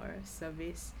product or a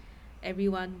service,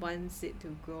 everyone wants it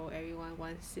to grow, everyone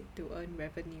wants it to earn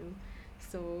revenue.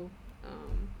 So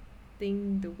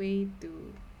think the way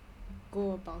to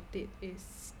go about it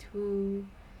is to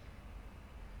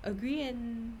agree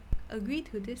and agree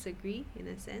to disagree in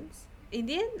a sense. In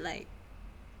the end, like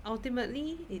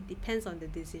ultimately it depends on the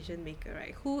decision maker,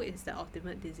 right? Who is the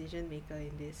ultimate decision maker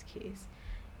in this case?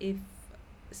 If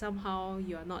somehow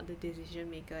you are not the decision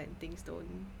maker and things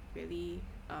don't really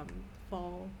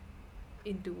fall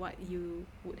into what you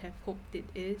would have hoped it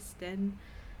is, then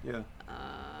yeah.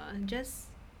 just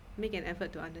make an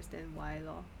effort to understand why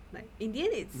lor. Like in the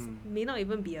end it's Mm. may not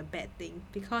even be a bad thing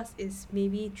because it's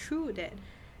maybe true that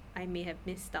I may have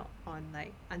missed out on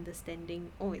like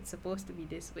understanding, oh, it's supposed to be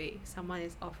this way. Someone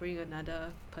is offering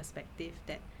another perspective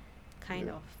that kind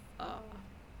Yeah, of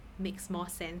makes more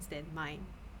sense than mine,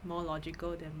 more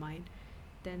logical than mine.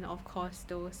 Then of course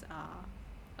those are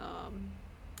um,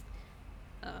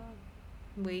 uh,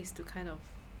 ways to kind of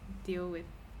deal with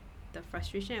the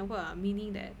frustration at work,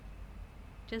 meaning that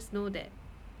just know that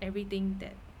everything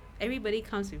that everybody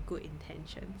comes with good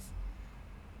intentions.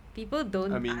 People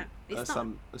I don't. mean, It's not.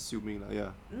 some assuming like,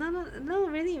 yeah. No, no, no.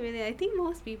 Really, really. I think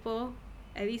most people,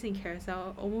 at least in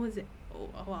Carousel, almost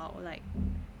wow, like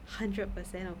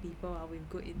 100% of people are with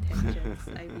good intentions.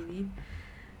 I believe.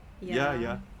 Yeah, Yeah.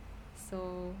 yeah,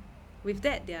 So, with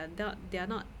that, they are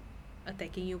not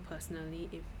attacking you personally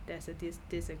if there's a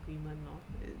disagreement or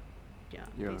yeah,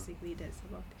 yeah, basically that's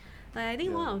about it. Like I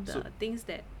think yeah. one of So the things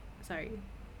that sorry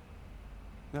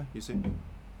yeah, you say.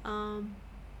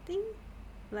 think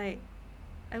like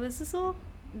I was also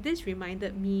this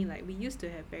reminded me like we used to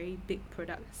have very big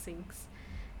product sinks.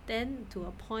 Then to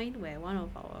a point where one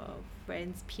of our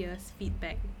friends' peers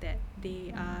feedback that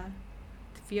they are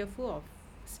fearful of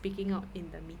speaking out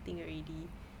in the meeting already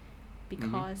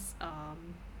Mm-hmm. because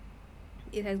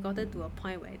it has gotten to a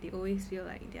point where they always feel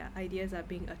like their ideas are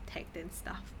being attacked and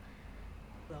stuff.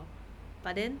 Well,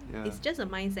 but then Yeah, it's just a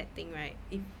mindset thing, right?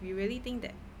 If you really think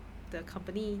that the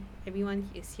company, everyone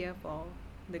is here for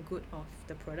the good of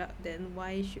the product, then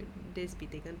why should this be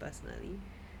taken personally?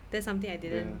 That's something I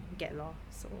yeah, didn't get lor.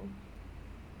 So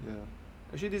yeah.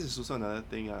 Actually, this is also another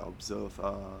thing I observe.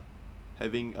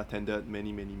 Having attended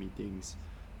many many meetings,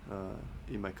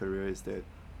 in my career is that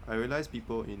I realize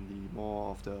people in the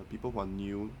more of the people who are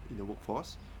new in the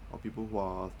workforce or people who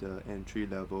are of the entry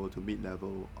level to mid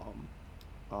level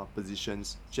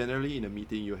positions. Generally, in a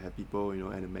meeting, you have people,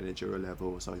 at the managerial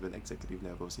levels or even executive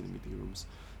levels in the meeting rooms.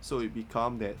 So it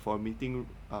become that for a meeting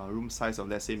room size of,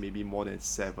 let's say, maybe more than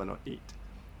 7 or 8,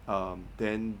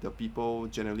 then the people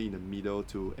generally in the middle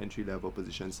to entry level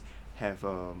positions have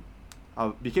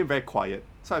became very quiet.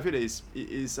 So I feel that it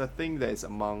is a thing that is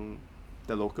among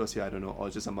the locals here, I don't know, or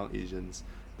just among Asians,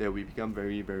 that we become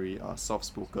very, very soft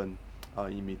spoken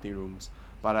in meeting rooms.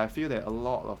 But I feel that a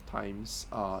lot of times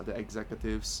the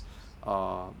executives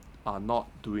are not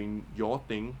doing your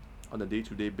thing on a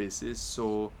day-to-day basis.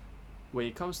 So when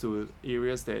it comes to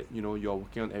areas that you're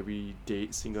working on every day,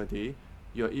 single day,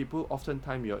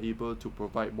 oftentimes you're able to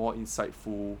provide more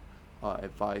insightful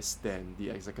advice than the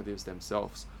executives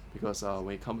themselves, because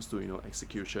when it comes to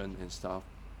execution and stuff,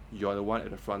 you're the one at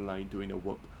the front line doing the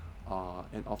work,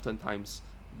 and oftentimes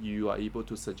you are able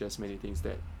to suggest many things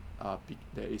that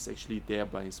is actually their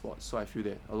blind spot. So I feel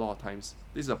that a lot of times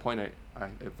this is a point I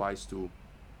advise to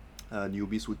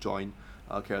newbies who join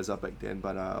Carousel back then,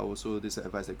 but also this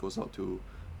advice that goes out to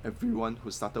everyone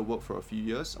who started work for a few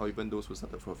years, or even those who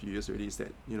started for a few years already, is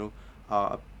that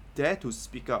dare to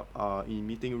speak up in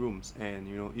meeting rooms, and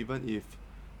even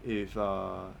if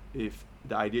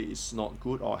the idea is not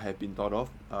good or have been thought of,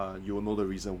 you will know the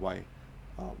reason why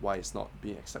it's not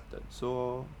being accepted.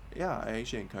 So yeah, I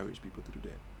actually encourage people to do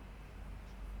that.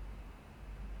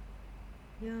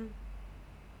 Yeah,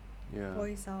 Yeah.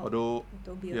 voice out. Although,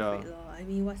 Don't be yeah, afraid, lor. I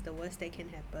mean, what's the worst that can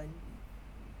happen?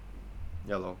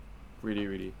 yeah, lor. Really,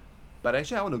 really. But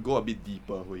actually, I want to go a bit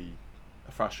deeper with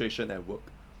frustration at work.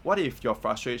 What if your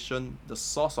frustration, the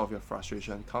source of your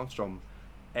frustration, comes from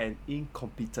an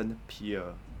incompetent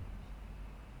peer?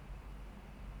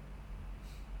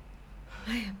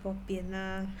 哎呀，bo pian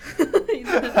lah.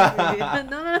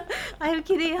 No, I'm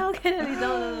kidding. How can I be?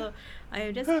 No. I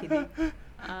am just kidding.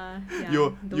 Yeah,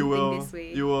 you don't you think will this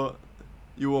way.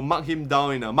 you will mark him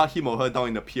or her down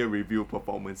in a peer review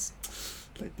performance.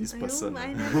 Like this person.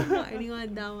 I never knock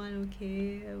anyone down one,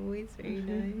 okay? I'm always very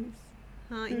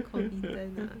nice.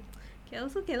 Incompetent. Okay,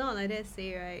 also cannot like that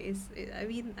say, right? I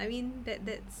mean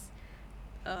that's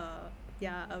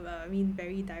yeah, I mean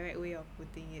very direct way of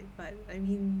putting it. But I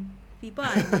mean people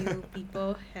are new,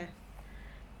 people have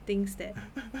things that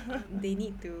they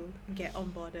need to get on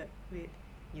boarded with,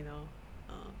 you know.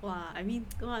 I mean,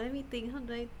 let me think. How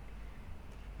do I?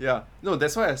 Yeah, no,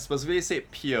 that's why I specifically said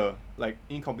peer, like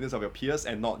incompetence of your peers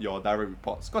and not your direct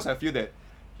reports. Because I feel that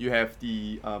you have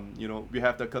we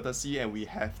have the courtesy and we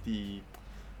have the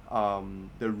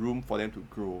room for them to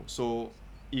grow. So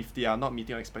if they are not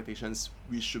meeting your expectations,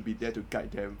 we should be there to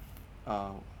guide them,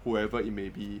 whoever it may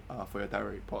be, for your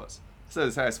direct reports. So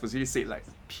that's why I specifically said like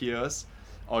peers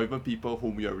or even people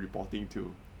whom you are reporting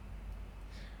to.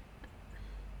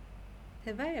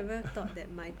 Have I ever thought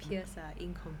that my peers are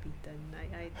incompetent?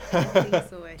 I don't think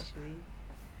so actually.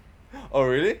 Oh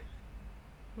really?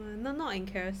 Well, not in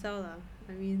Carousel lah.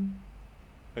 I mean,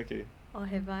 Okay. or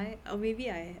have I? Or maybe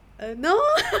I. No.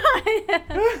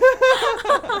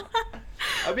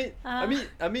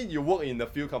 I mean, you work in a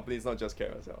few companies, not just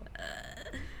Carousel.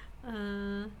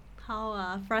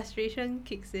 How frustration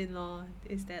kicks in lor.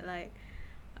 Is that like,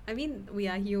 I mean, we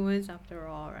are humans after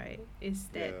all, right? Is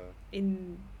that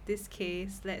in this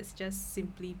case, let's just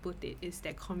simply put it, is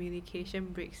that communication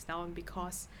breaks down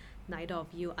because neither of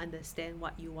you understand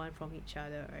what you want from each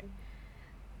other, right?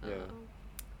 Yeah.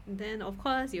 Then of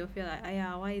course you'll feel like,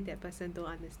 !aiya! Why that person don't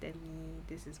understand me?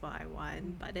 This is what I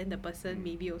want. But then the person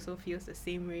maybe also feels the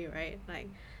same way, right? Like,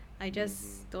 I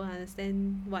just don't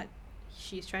understand what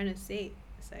she's trying to say.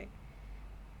 It's like,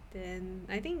 then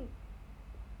I think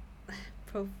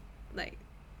like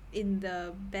in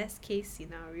the best case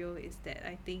scenario is that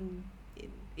I think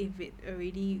if it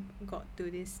already got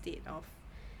to this state of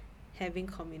having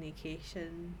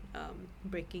communication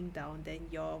breaking down, then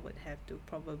y'all would have to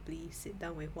probably sit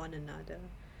down with one another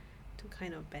to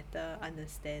kind of better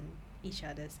understand each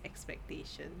other's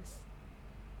expectations.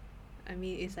 I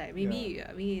mean, it's like maybe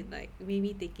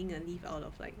maybe taking a leaf out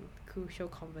of like Crucial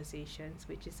Conversations,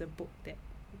 which is a book that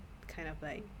kind of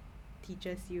like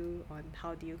teaches you on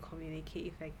how do you communicate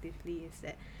effectively, is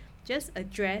that just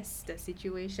address the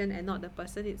situation and not the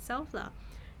person itself lah.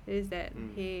 Is that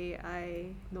hey,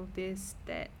 I noticed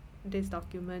that this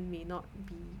document may not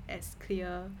be as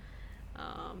clear,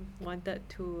 wanted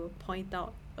to point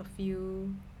out a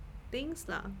few things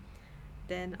lah.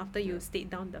 Then after you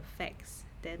state down the facts,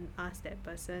 then ask that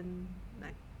person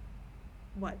like,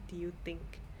 what do you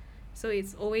think? So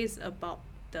it's always about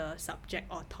the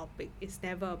subject or topic. It's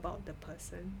never about the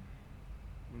person.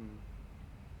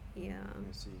 Yeah.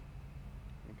 I see.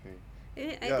 Okay.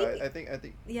 I think I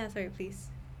think yeah, sorry, please.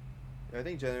 I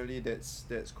think generally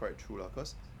that's quite true lah.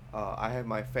 Cause I have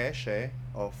my fair share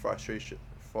of frustrations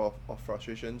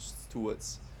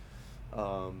towards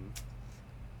um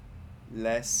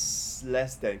less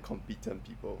than competent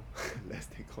people, less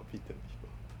than competent people.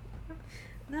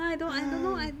 No, I don't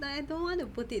know. I don't want to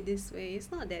put it this way.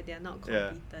 It's not that they're not Yeah.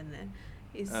 competent.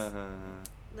 It's Uh-huh.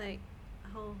 like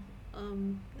how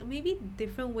maybe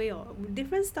different way or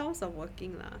different styles of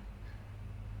working lah.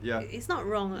 Yeah. It's not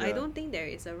wrong. I Yeah. don't think there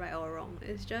is a right or wrong.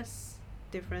 It's just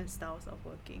different styles of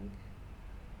working.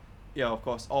 Yeah, of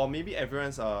course. Or maybe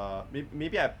everyone's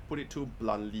maybe I put it too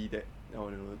bluntly that no,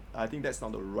 I think that's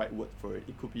not the right word for it.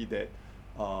 It could be that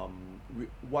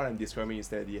what I'm describing is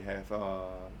that they have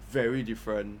very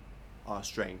different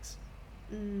strengths.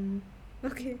 Mm.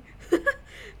 Okay.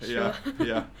 Yeah, Sure.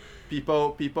 yeah.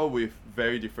 People with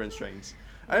very different strengths.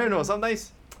 I don't know.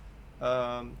 Sometimes,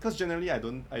 because generally I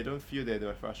don't feel that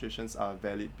the frustrations are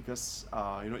valid because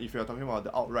if you're talking about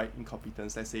the outright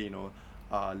incompetence, let's say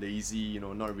lazy,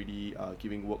 not really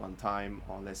giving work on time,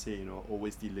 or let's say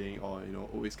always delaying, or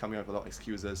always coming up with a lot of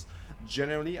excuses.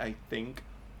 Generally, I think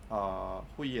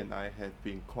Hui and I have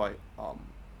been quite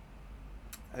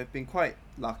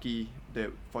lucky,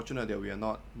 that fortunate that we are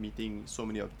not meeting so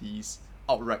many of these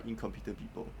outright incompetent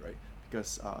people, right?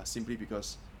 Because simply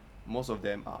because most of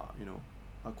them are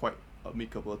quite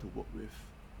amicable to work with.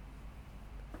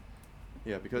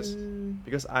 Yeah, because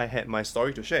Mm. I had my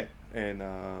story to share, and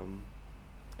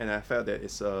I felt that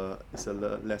it's a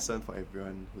lesson for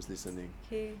everyone who's listening.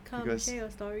 Okay, come Because share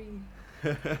your story.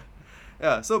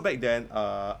 yeah, so back then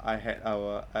I had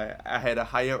a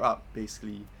higher up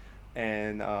basically,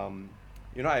 and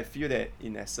I feel that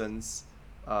in essence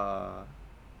uh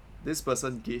this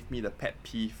person gave me the pet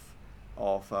peeve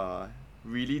of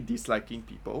really disliking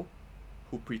people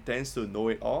who pretends to know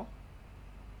it all.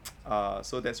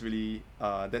 So that's really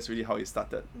how it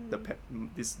started. Mm.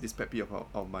 This pet peeve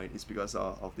of mine is because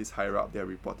of this higher up that I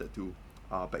reported to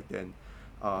back then.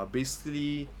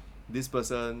 Basically, this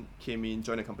person came in,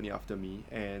 joined the company after me,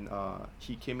 and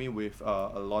he came in with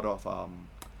a lot of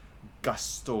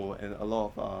gusto and a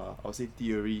lot of I would say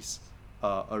theories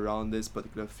around this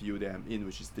particular field that I'm in,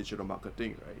 which is digital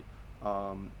marketing, right?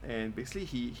 And basically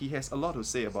he has a lot to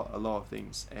say about a lot of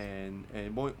things, and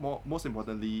most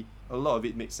importantly, a lot of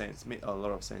it made a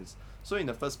lot of sense. So in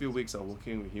the first few weeks of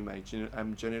working with him,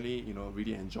 I'm generally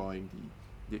really enjoying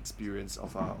the experience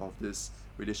of this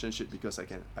relationship, because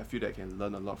I feel that I can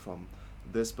learn a lot from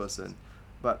this person.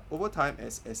 But over time,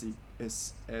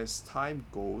 as time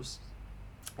goes,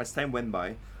 as time went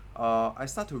by, I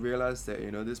start to realize that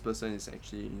this person is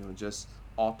actually just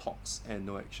all talks and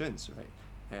no actions, right?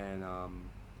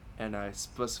 And I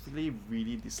specifically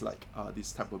really dislike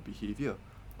this type of behavior.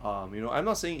 I'm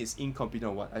not saying it's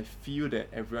incompetent or what. I feel that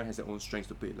everyone has their own strengths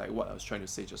to play, like what I was trying to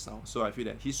say just now. So I feel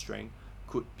that his strength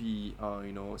could be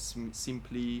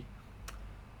simply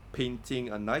painting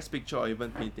a nice picture, or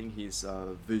even painting his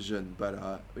vision.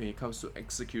 But when it comes to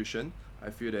execution, I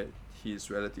feel that he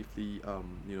is relatively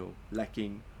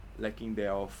lacking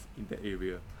thereof in that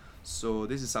area. So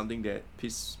this is something that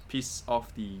pissed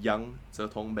off the young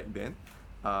Zhetong back then,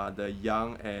 the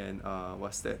young and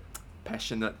what's that,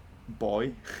 passionate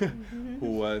boy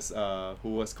who was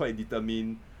quite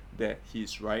determined that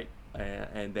he's right,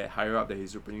 and that higher up that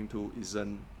he's reporting to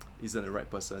isn't the right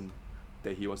person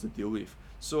that he wants to deal with.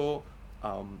 So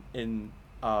in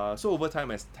so over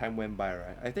time, as time went by,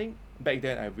 right, I think back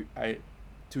then I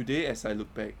today as I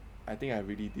look back, I think I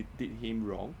really did him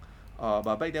wrong.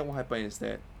 But back then what happened is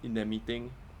that in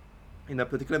a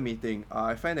particular meeting,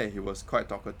 I find that he was quite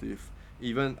talkative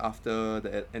even after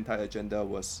the entire agenda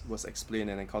was explained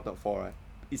and accounted for, right?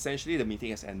 Essentially the meeting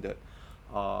has ended.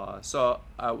 So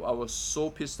I was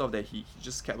so pissed off that he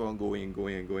just kept on going and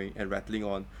going and going and rattling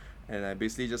on, and I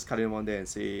basically just cut him on there and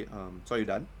say, so you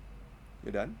done?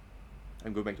 You done?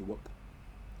 I'm going back to work.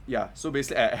 Yeah, so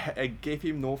basically I gave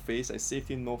him no face. I saved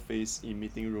him no face in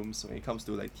meeting rooms when it comes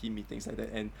to like team meetings like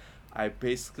that, and I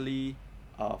basically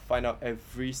find out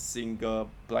every single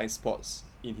blind spots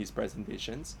in his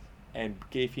presentations, and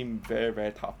gave him very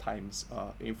very tough times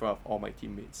in front of all my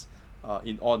teammates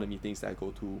in all the meetings that I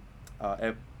go to.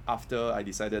 After I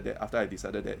decided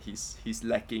that he's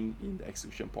lacking in the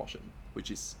execution portion, which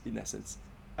is in essence,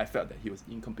 I felt that he was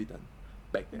incompetent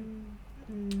back then.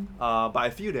 Mm. But I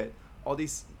feel that all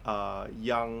these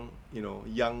young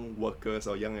workers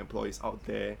or young employees out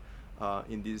there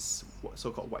in these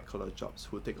so-called white collar jobs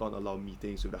who take on a lot of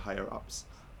meetings with the higher ups,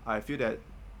 I feel that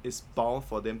it's bound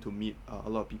for them to meet a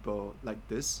lot of people like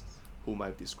this whom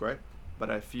I've described. But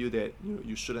I feel that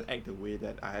you shouldn't act the way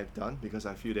that I have done, because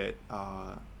I feel that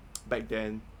back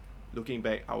then looking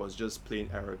back, I was just plain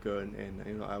arrogant,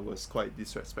 and I was quite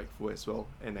disrespectful as well,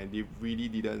 and I really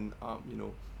didn't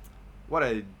what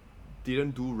I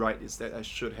didn't do right is that I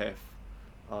should have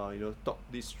thought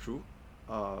this through,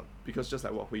 because just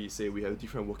like what Hui say, we have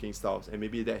different working styles, and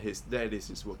maybe that is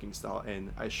his working style,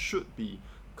 and I should be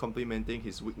complimenting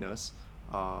his weakness,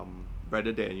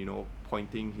 rather than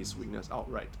pointing his weakness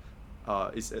outright.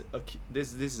 It's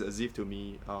this is as if to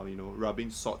me, rubbing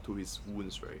salt to his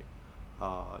wounds, right?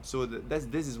 So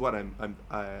this is what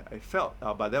I felt,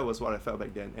 but that was what I felt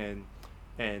back then,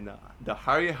 and the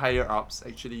higher ups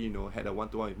actually had a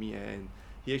one-to-one with me, and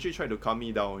he actually tried to calm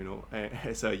me down,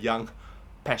 as a young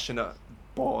passionate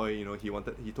boy.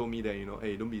 He told me that,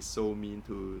 hey, don't be so mean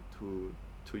to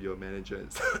your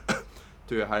managers,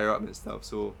 to your higher up and stuff.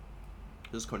 So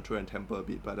just control and temper a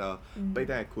bit, but back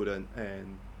then I couldn't,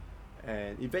 and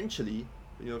eventually,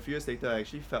 a few years later, I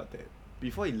actually felt that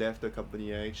before he left the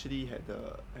company, I actually had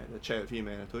a chat with him,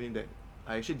 and I told him that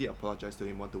I actually did apologize to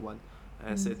him one to one,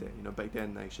 and I said that back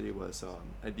then I actually was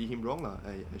I did him wrong lah.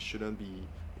 I shouldn't be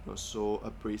so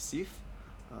abrasive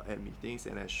at meetings,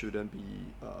 and I shouldn't be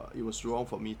it was wrong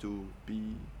for me to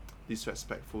be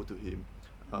disrespectful to him,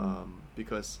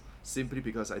 because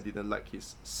I didn't like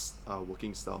his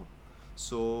working style.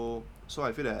 So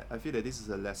I feel that this is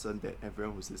a lesson that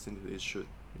everyone who's listening to this should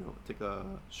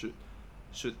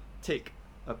should take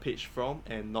a page from,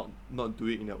 and not do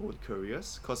it in their own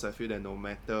careers, because I feel that no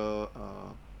matter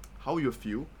how you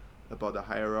feel about the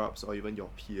higher ups or even your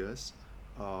peers,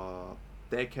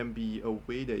 there can be a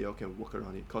way that you can work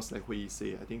around it, because like what you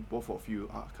say, I think both of you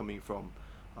are coming from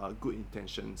good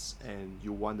intentions, and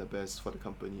you want the best for the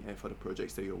company and for the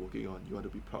projects that you're working on. You want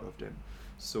to be proud of them.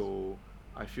 So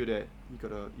I feel that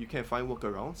you can find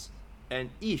workarounds, and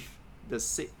if the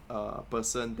said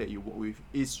person that you work with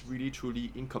is really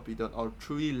truly incompetent or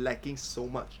truly lacking so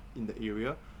much in the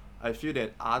area, I feel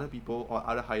that other people or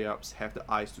other higher ups have the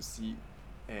eyes to see,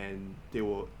 and it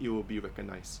will be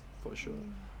recognized for sure.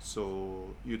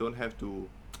 So you don't have to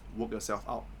work yourself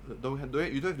out. You don't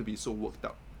have to be so worked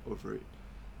up over it.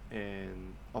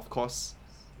 And of course,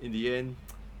 in the end,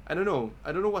 I don't know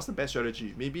what's the best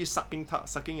strategy. Maybe sucking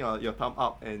your thumb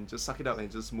up and just suck it up and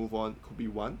just move on could be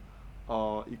one,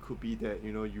 or it could be that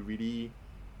you really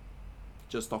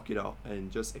just talk it out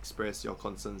and just express your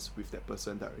concerns with that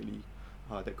person directly.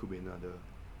 That could be another.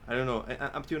 I don't know.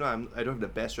 Up till now, I don't have the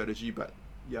best strategy, but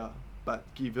yeah. But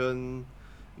given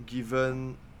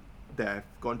that I've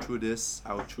gone through this,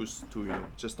 I will choose to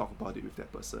just talk about it with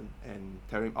that person and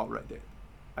tell him outright that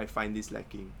I find this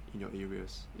lacking in your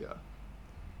areas. Yeah.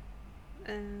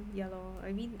 Yeah lor.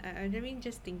 I mean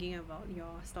just thinking about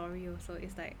your story also,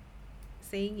 it's like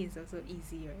saying is also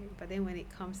easy, right? But then when it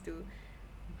comes to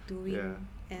doing, Yeah.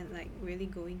 and like really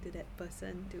going to that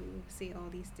person to say all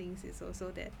these things, is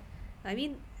also that, I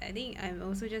mean, I think I'm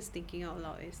also just thinking out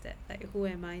loud, is that like, who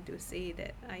am I to say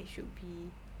that I should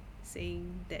be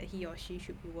saying that he or she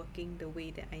should be working the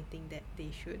way that I think that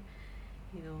they should,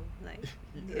 like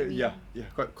I mean, Yeah.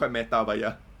 Quite meta, but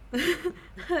yeah.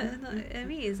 no, I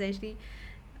mean, it's actually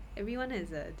everyone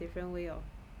has a different way of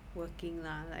working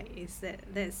lah. Like, is that,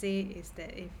 let's say, is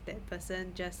that if that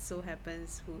person just so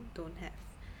happens who don't have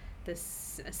a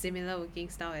similar working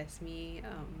style as me,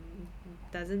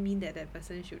 doesn't mean that that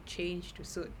person should change to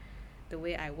suit the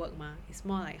way I work mah. It's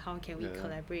more like, how can we Yeah.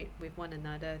 collaborate with one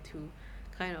another to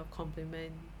kind of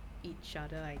complement each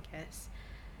other, I guess.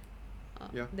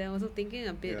 Yeah. Then also thinking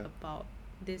a bit Yeah. about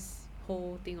this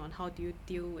whole thing on how do you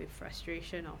deal with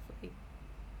frustration of like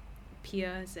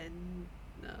peers and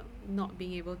not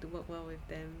being able to work well with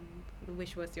them,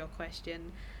 which was your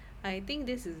question. I think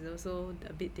this is also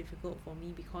a bit difficult for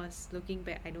me, because looking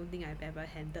back, I don't think I've ever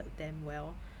handled them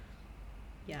well.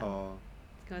 Yeah,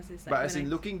 because it's like But as when in I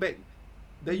looking back,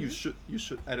 then you Mhm.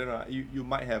 should I don't know, you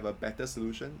might have a better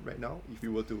solution right now if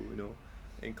you were to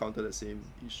encounter the same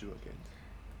issue again.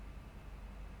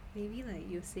 maybe like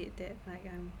you said that like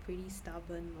I'm pretty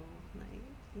stubborn, or like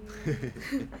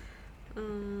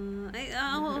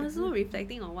I'm also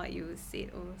reflecting on what you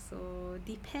said also.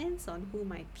 Depends on who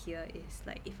my peer is.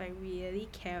 Like, if I really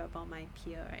care about my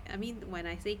peer, right? I mean, when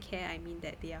I say care, I mean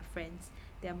that they are friends.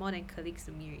 They are more than colleagues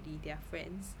to me already. They are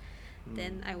friends.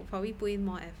 Then I would probably put in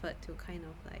more effort to kind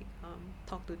of like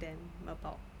talk to them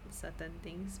about certain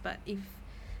things. But if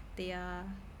they are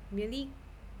merely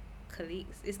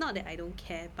colleagues, it's not that I don't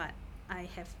care, but I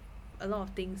have a lot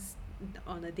of things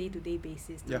on a day-to-day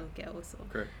basis to Yeah. look at also.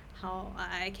 Correct. How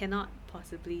I cannot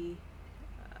possibly,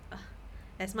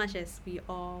 as much as we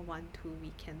all want to,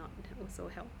 we cannot also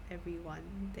help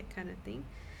everyone, that kind of thing.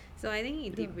 So I think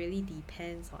it Yeah. really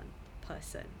depends on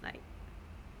person. Like,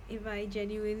 if I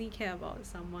genuinely care about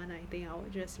someone, I think I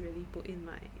would just really put in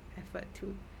my effort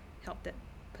to help that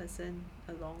person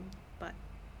along. But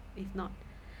if not,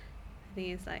 I think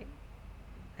it's like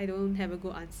I don't have a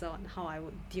good answer on how I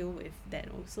would deal with that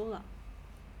also lah.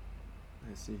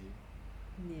 I see.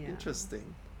 Yeah.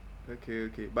 Interesting. Okay,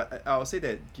 okay. But I'll say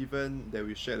that given that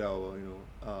we shared our,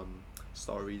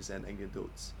 stories and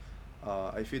anecdotes,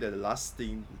 I feel that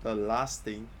the last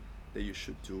thing that you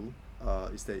should do,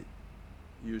 is that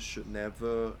you should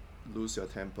never lose your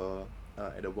temper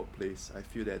at the workplace. I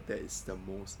feel that that is the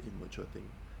most immature thing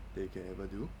that you can ever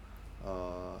do.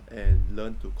 And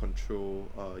learn to control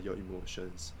your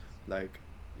emotions. Like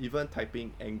even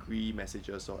typing angry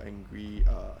messages or angry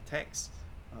texts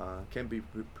can be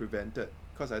prevented.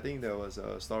 Because I think there was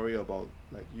a story about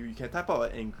like you can type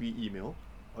out an angry email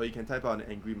or you can type out an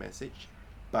angry message,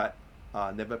 but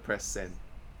never press send.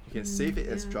 You can save it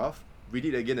as Yeah. draft, read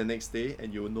it again the next day,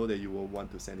 and you will know that you will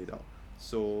want to send it out.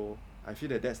 So I feel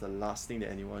that that's the last thing that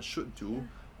anyone should do.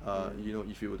 Yeah.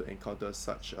 If you were to encounter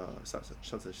such a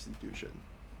situation.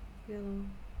 Yeah lor.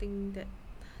 Think that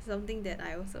something that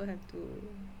I also have to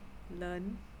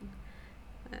learn.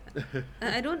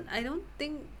 I don't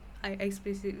think I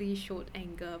explicitly showed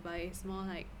anger, but it's more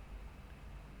like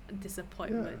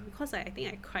disappointment Yeah. because I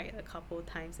think I cried a couple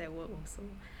times at work also.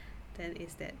 Then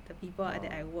is that the people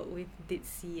that I Oh, work with did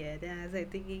see then I was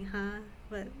like thinking,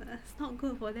 but it's not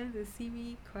good for them to see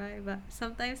me cry. But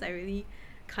sometimes I really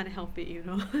can't help it, you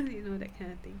know that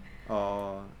kind of thing.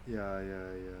 oh, yeah,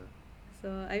 yeah, yeah. So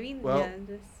I mean, Well, yeah,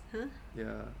 just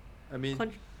yeah. I mean,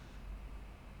 con-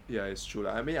 yeah, it's true.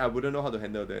 Like, I mean, I wouldn't know how to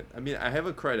handle that. I mean, I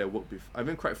haven't cried at work before. I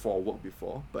haven't cried for work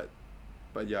before, but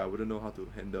yeah, I wouldn't know how to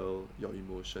handle your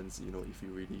emotions. If you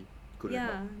really couldn't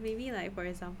help. yeah, maybe like for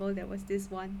example, there was this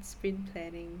one sprint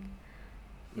planning.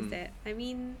 Is Mm, that I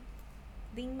mean,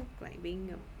 think like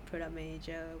being a product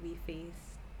manager, we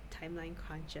face timeline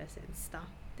crunches and stuff.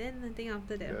 Then I think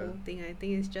after that yeah, whole thing, I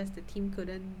think it's just the team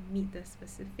couldn't meet the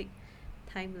specific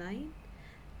timeline.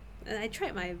 And I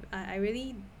tried I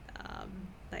really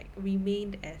like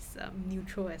remained as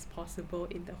neutral as possible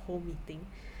in the whole meeting.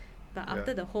 But yeah,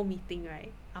 after the whole meeting,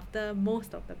 right, after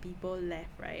most of the people left,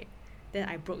 right, then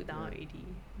I broke down yeah. already.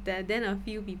 Then a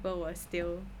few people were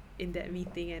still in that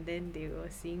meeting and then they were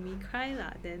seeing me cry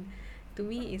lah. Then to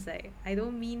me it's like I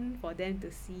don't mean for them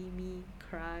to see me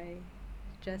cry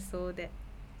just so that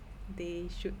they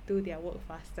should do their work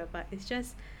faster, but it's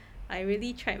just I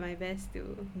really tried my best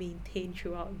to maintain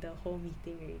throughout the whole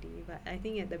meeting already. But I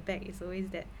think at the back it's always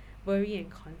that worry and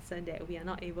concern that we are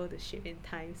not able to ship in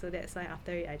time. So that's why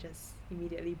after it I just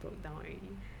immediately broke down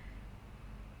already.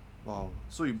 Wow.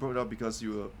 So you broke down because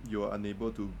you were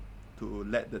unable to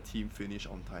let the team finish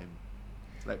on time,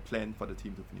 like plan for the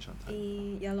team to finish on time.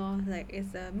 Yeah lor, like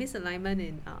it's a misalignment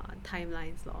in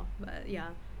timelines lor. But yeah.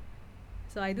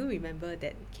 So I do remember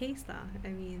that case lah. I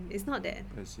mean, it's not that.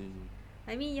 I see.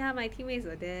 I mean, yeah, my teammates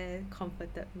were there,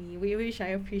 comforted me, which I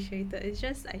appreciated. It's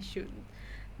just I should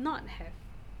not have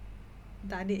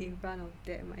done it in front of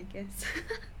them, I guess.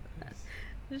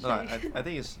 Just No, like I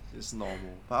think it's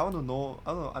normal. But I want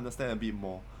to understand a bit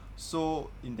more. So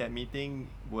in that meeting,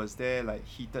 was there like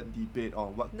heated debate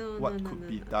on what no, no, what no, could no,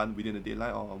 be no. done within the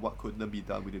deadline or what couldn't be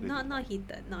done within the Not deadline? not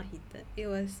heated. It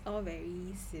was all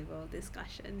very civil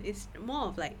discussion. It's more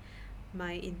of like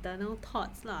my internal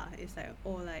thoughts lah. It's like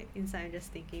like inside I'm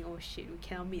just thinking, oh shit, we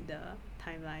cannot meet the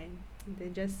timeline. And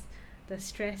then just the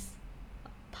stress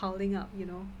piling up, Then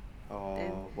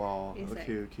Oh, wow. it's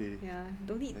Okay, like okay. yeah,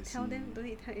 don't need I tell them, see. don't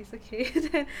need tell it's okay.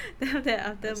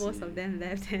 After I most see. of them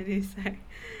left, then it's like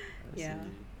I yeah,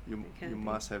 see. You that kind you of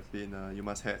thing. must have been you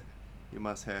must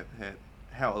have had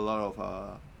held a lot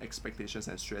of expectations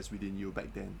and stress within you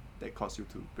back then that caused you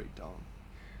to break down.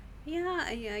 Yeah,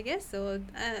 I guess so.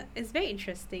 It's very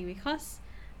interesting because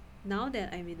now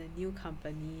that I'm in a new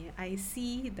company, I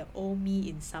see the old me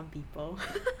in some people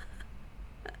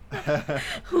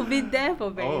who've been there for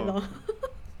very Oh, long.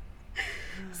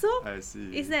 So I it's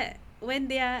see. that when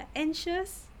they are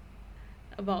anxious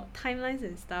about timelines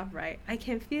and stuff, right, I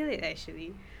can feel it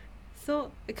actually.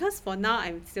 So because for now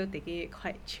I'm still taking it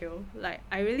quite chill. Like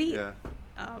I really Yeah.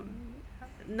 um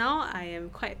now I am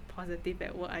quite positive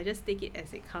at work. I just take it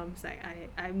as it comes. Like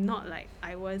I'm not like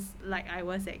I was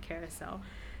at Carousel.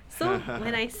 So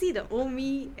when I see the old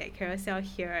me at Carousel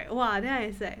here, right, wow, then I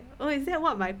was like, oh, is that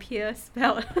what my peers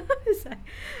felt? It's like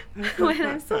when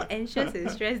I'm so anxious and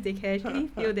stressed, they can actually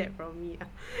feel that from me.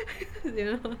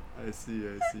 You know? I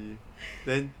see.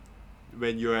 Then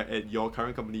when you're at your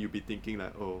current company, you'll be thinking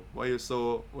like, oh, why you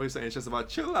so anxious about?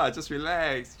 Chill lah, just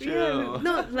relax, Yeah, chill.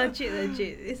 no, legit.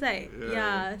 It's like,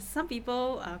 Yeah. some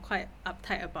people are quite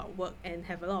uptight about work and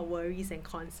have a lot of worries and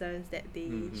concerns that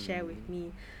they share with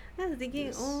me. I was thinking,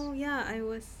 Yes. oh yeah, I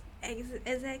was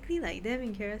exactly like them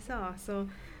in Carousel. So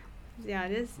yeah,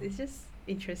 it's just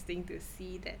interesting to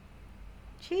see that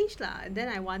change lah. And then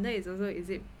I wonder is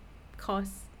it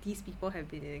because these people have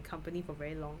been in the company for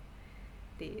very long.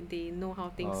 They know how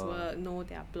things work, know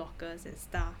their blockers and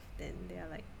stuff, then they're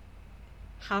like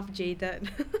half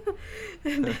jaded.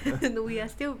 And then we are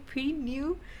still pretty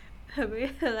new.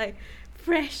 We're like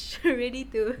fresh, ready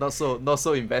to Not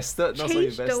so invested,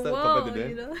 change the compared to world, them.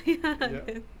 you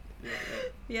know?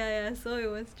 Yeah. Yeah. So it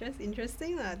was just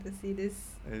interesting lah to see this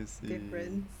I see.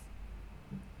 difference.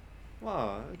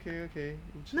 Wow, okay.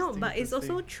 Interesting. No, but it's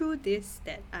also interesting. through this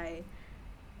that I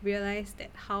realized that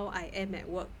how I am at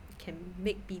work can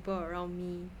make people around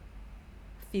me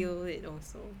feel it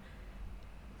also.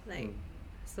 Like, Mm.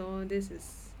 so this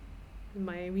is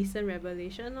my recent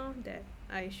revelation that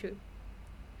I should,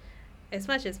 as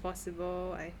much as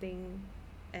possible, I think,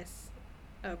 as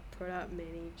a product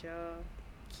manager,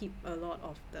 keep a lot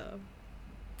of the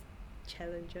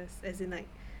challenges, as in like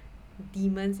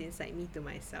demons inside me to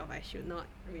myself. I should not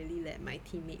really let my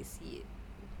teammates see it,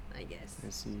 I guess. I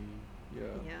see. Yeah.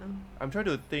 Yeah. I'm trying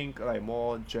to think like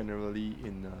more generally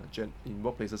in in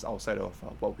workplaces outside of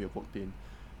what we have worked in,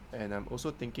 and I'm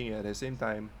also thinking at the same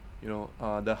time,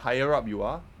 the higher up you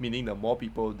are, meaning the more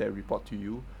people that report to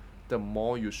you, the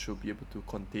more you should be able to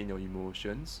contain your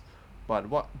emotions. But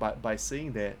by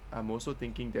saying that, I'm also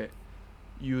thinking that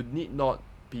you need not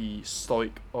be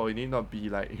stoic, or you need not be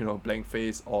like blank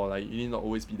face, or like you need not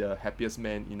always be the happiest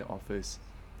man in the office,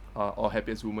 or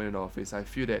happiest woman in the office. I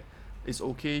feel that it's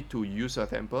okay to use your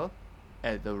temper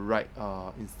at the right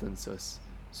instances.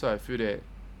 So I feel that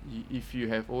if you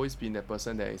have always been that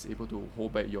person that is able to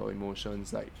hold back your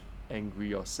emotions, like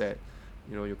angry or sad,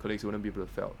 your colleagues wouldn't be able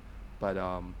to feel. But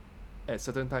at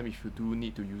certain time, if you do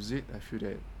need to use it, I feel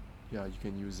that you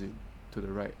can use it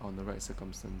on the right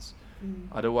circumstance.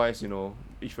 Otherwise,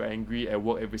 if you're angry at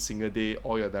work every single day,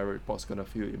 all your direct reports gonna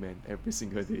feel it, man, every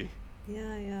single day.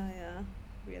 Yeah.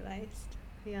 Realized.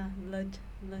 Yeah, learned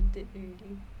it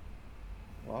really.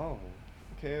 Wow.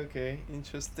 Okay.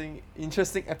 Interesting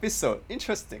episode.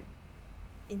 Interesting.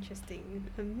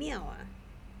 很妙啊。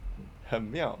很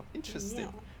妙. Interesting.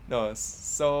 妙。 No,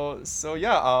 so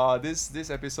yeah. This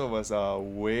episode was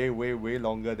way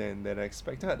longer than I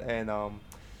expected, and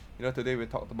today we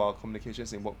talked about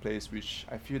communications in workplace, which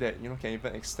I feel that can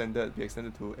even be extended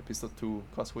to episode 2,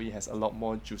 because Hui has a lot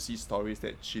more juicy stories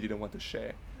that she didn't want to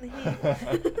share.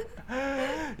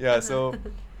 Yeah. So,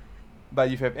 but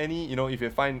if you have any, if you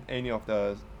find any of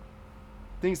the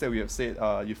things that we have said,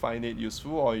 you find it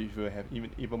useful, or if you have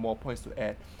even more points to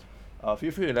add,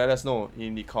 feel free to let us know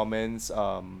in the comments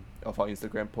of our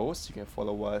Instagram post. You can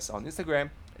follow us on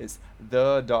Instagram. It's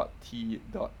the.t.podcast.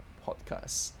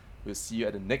 We'll see you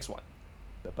at the next one.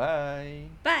 Bye-bye.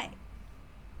 Bye.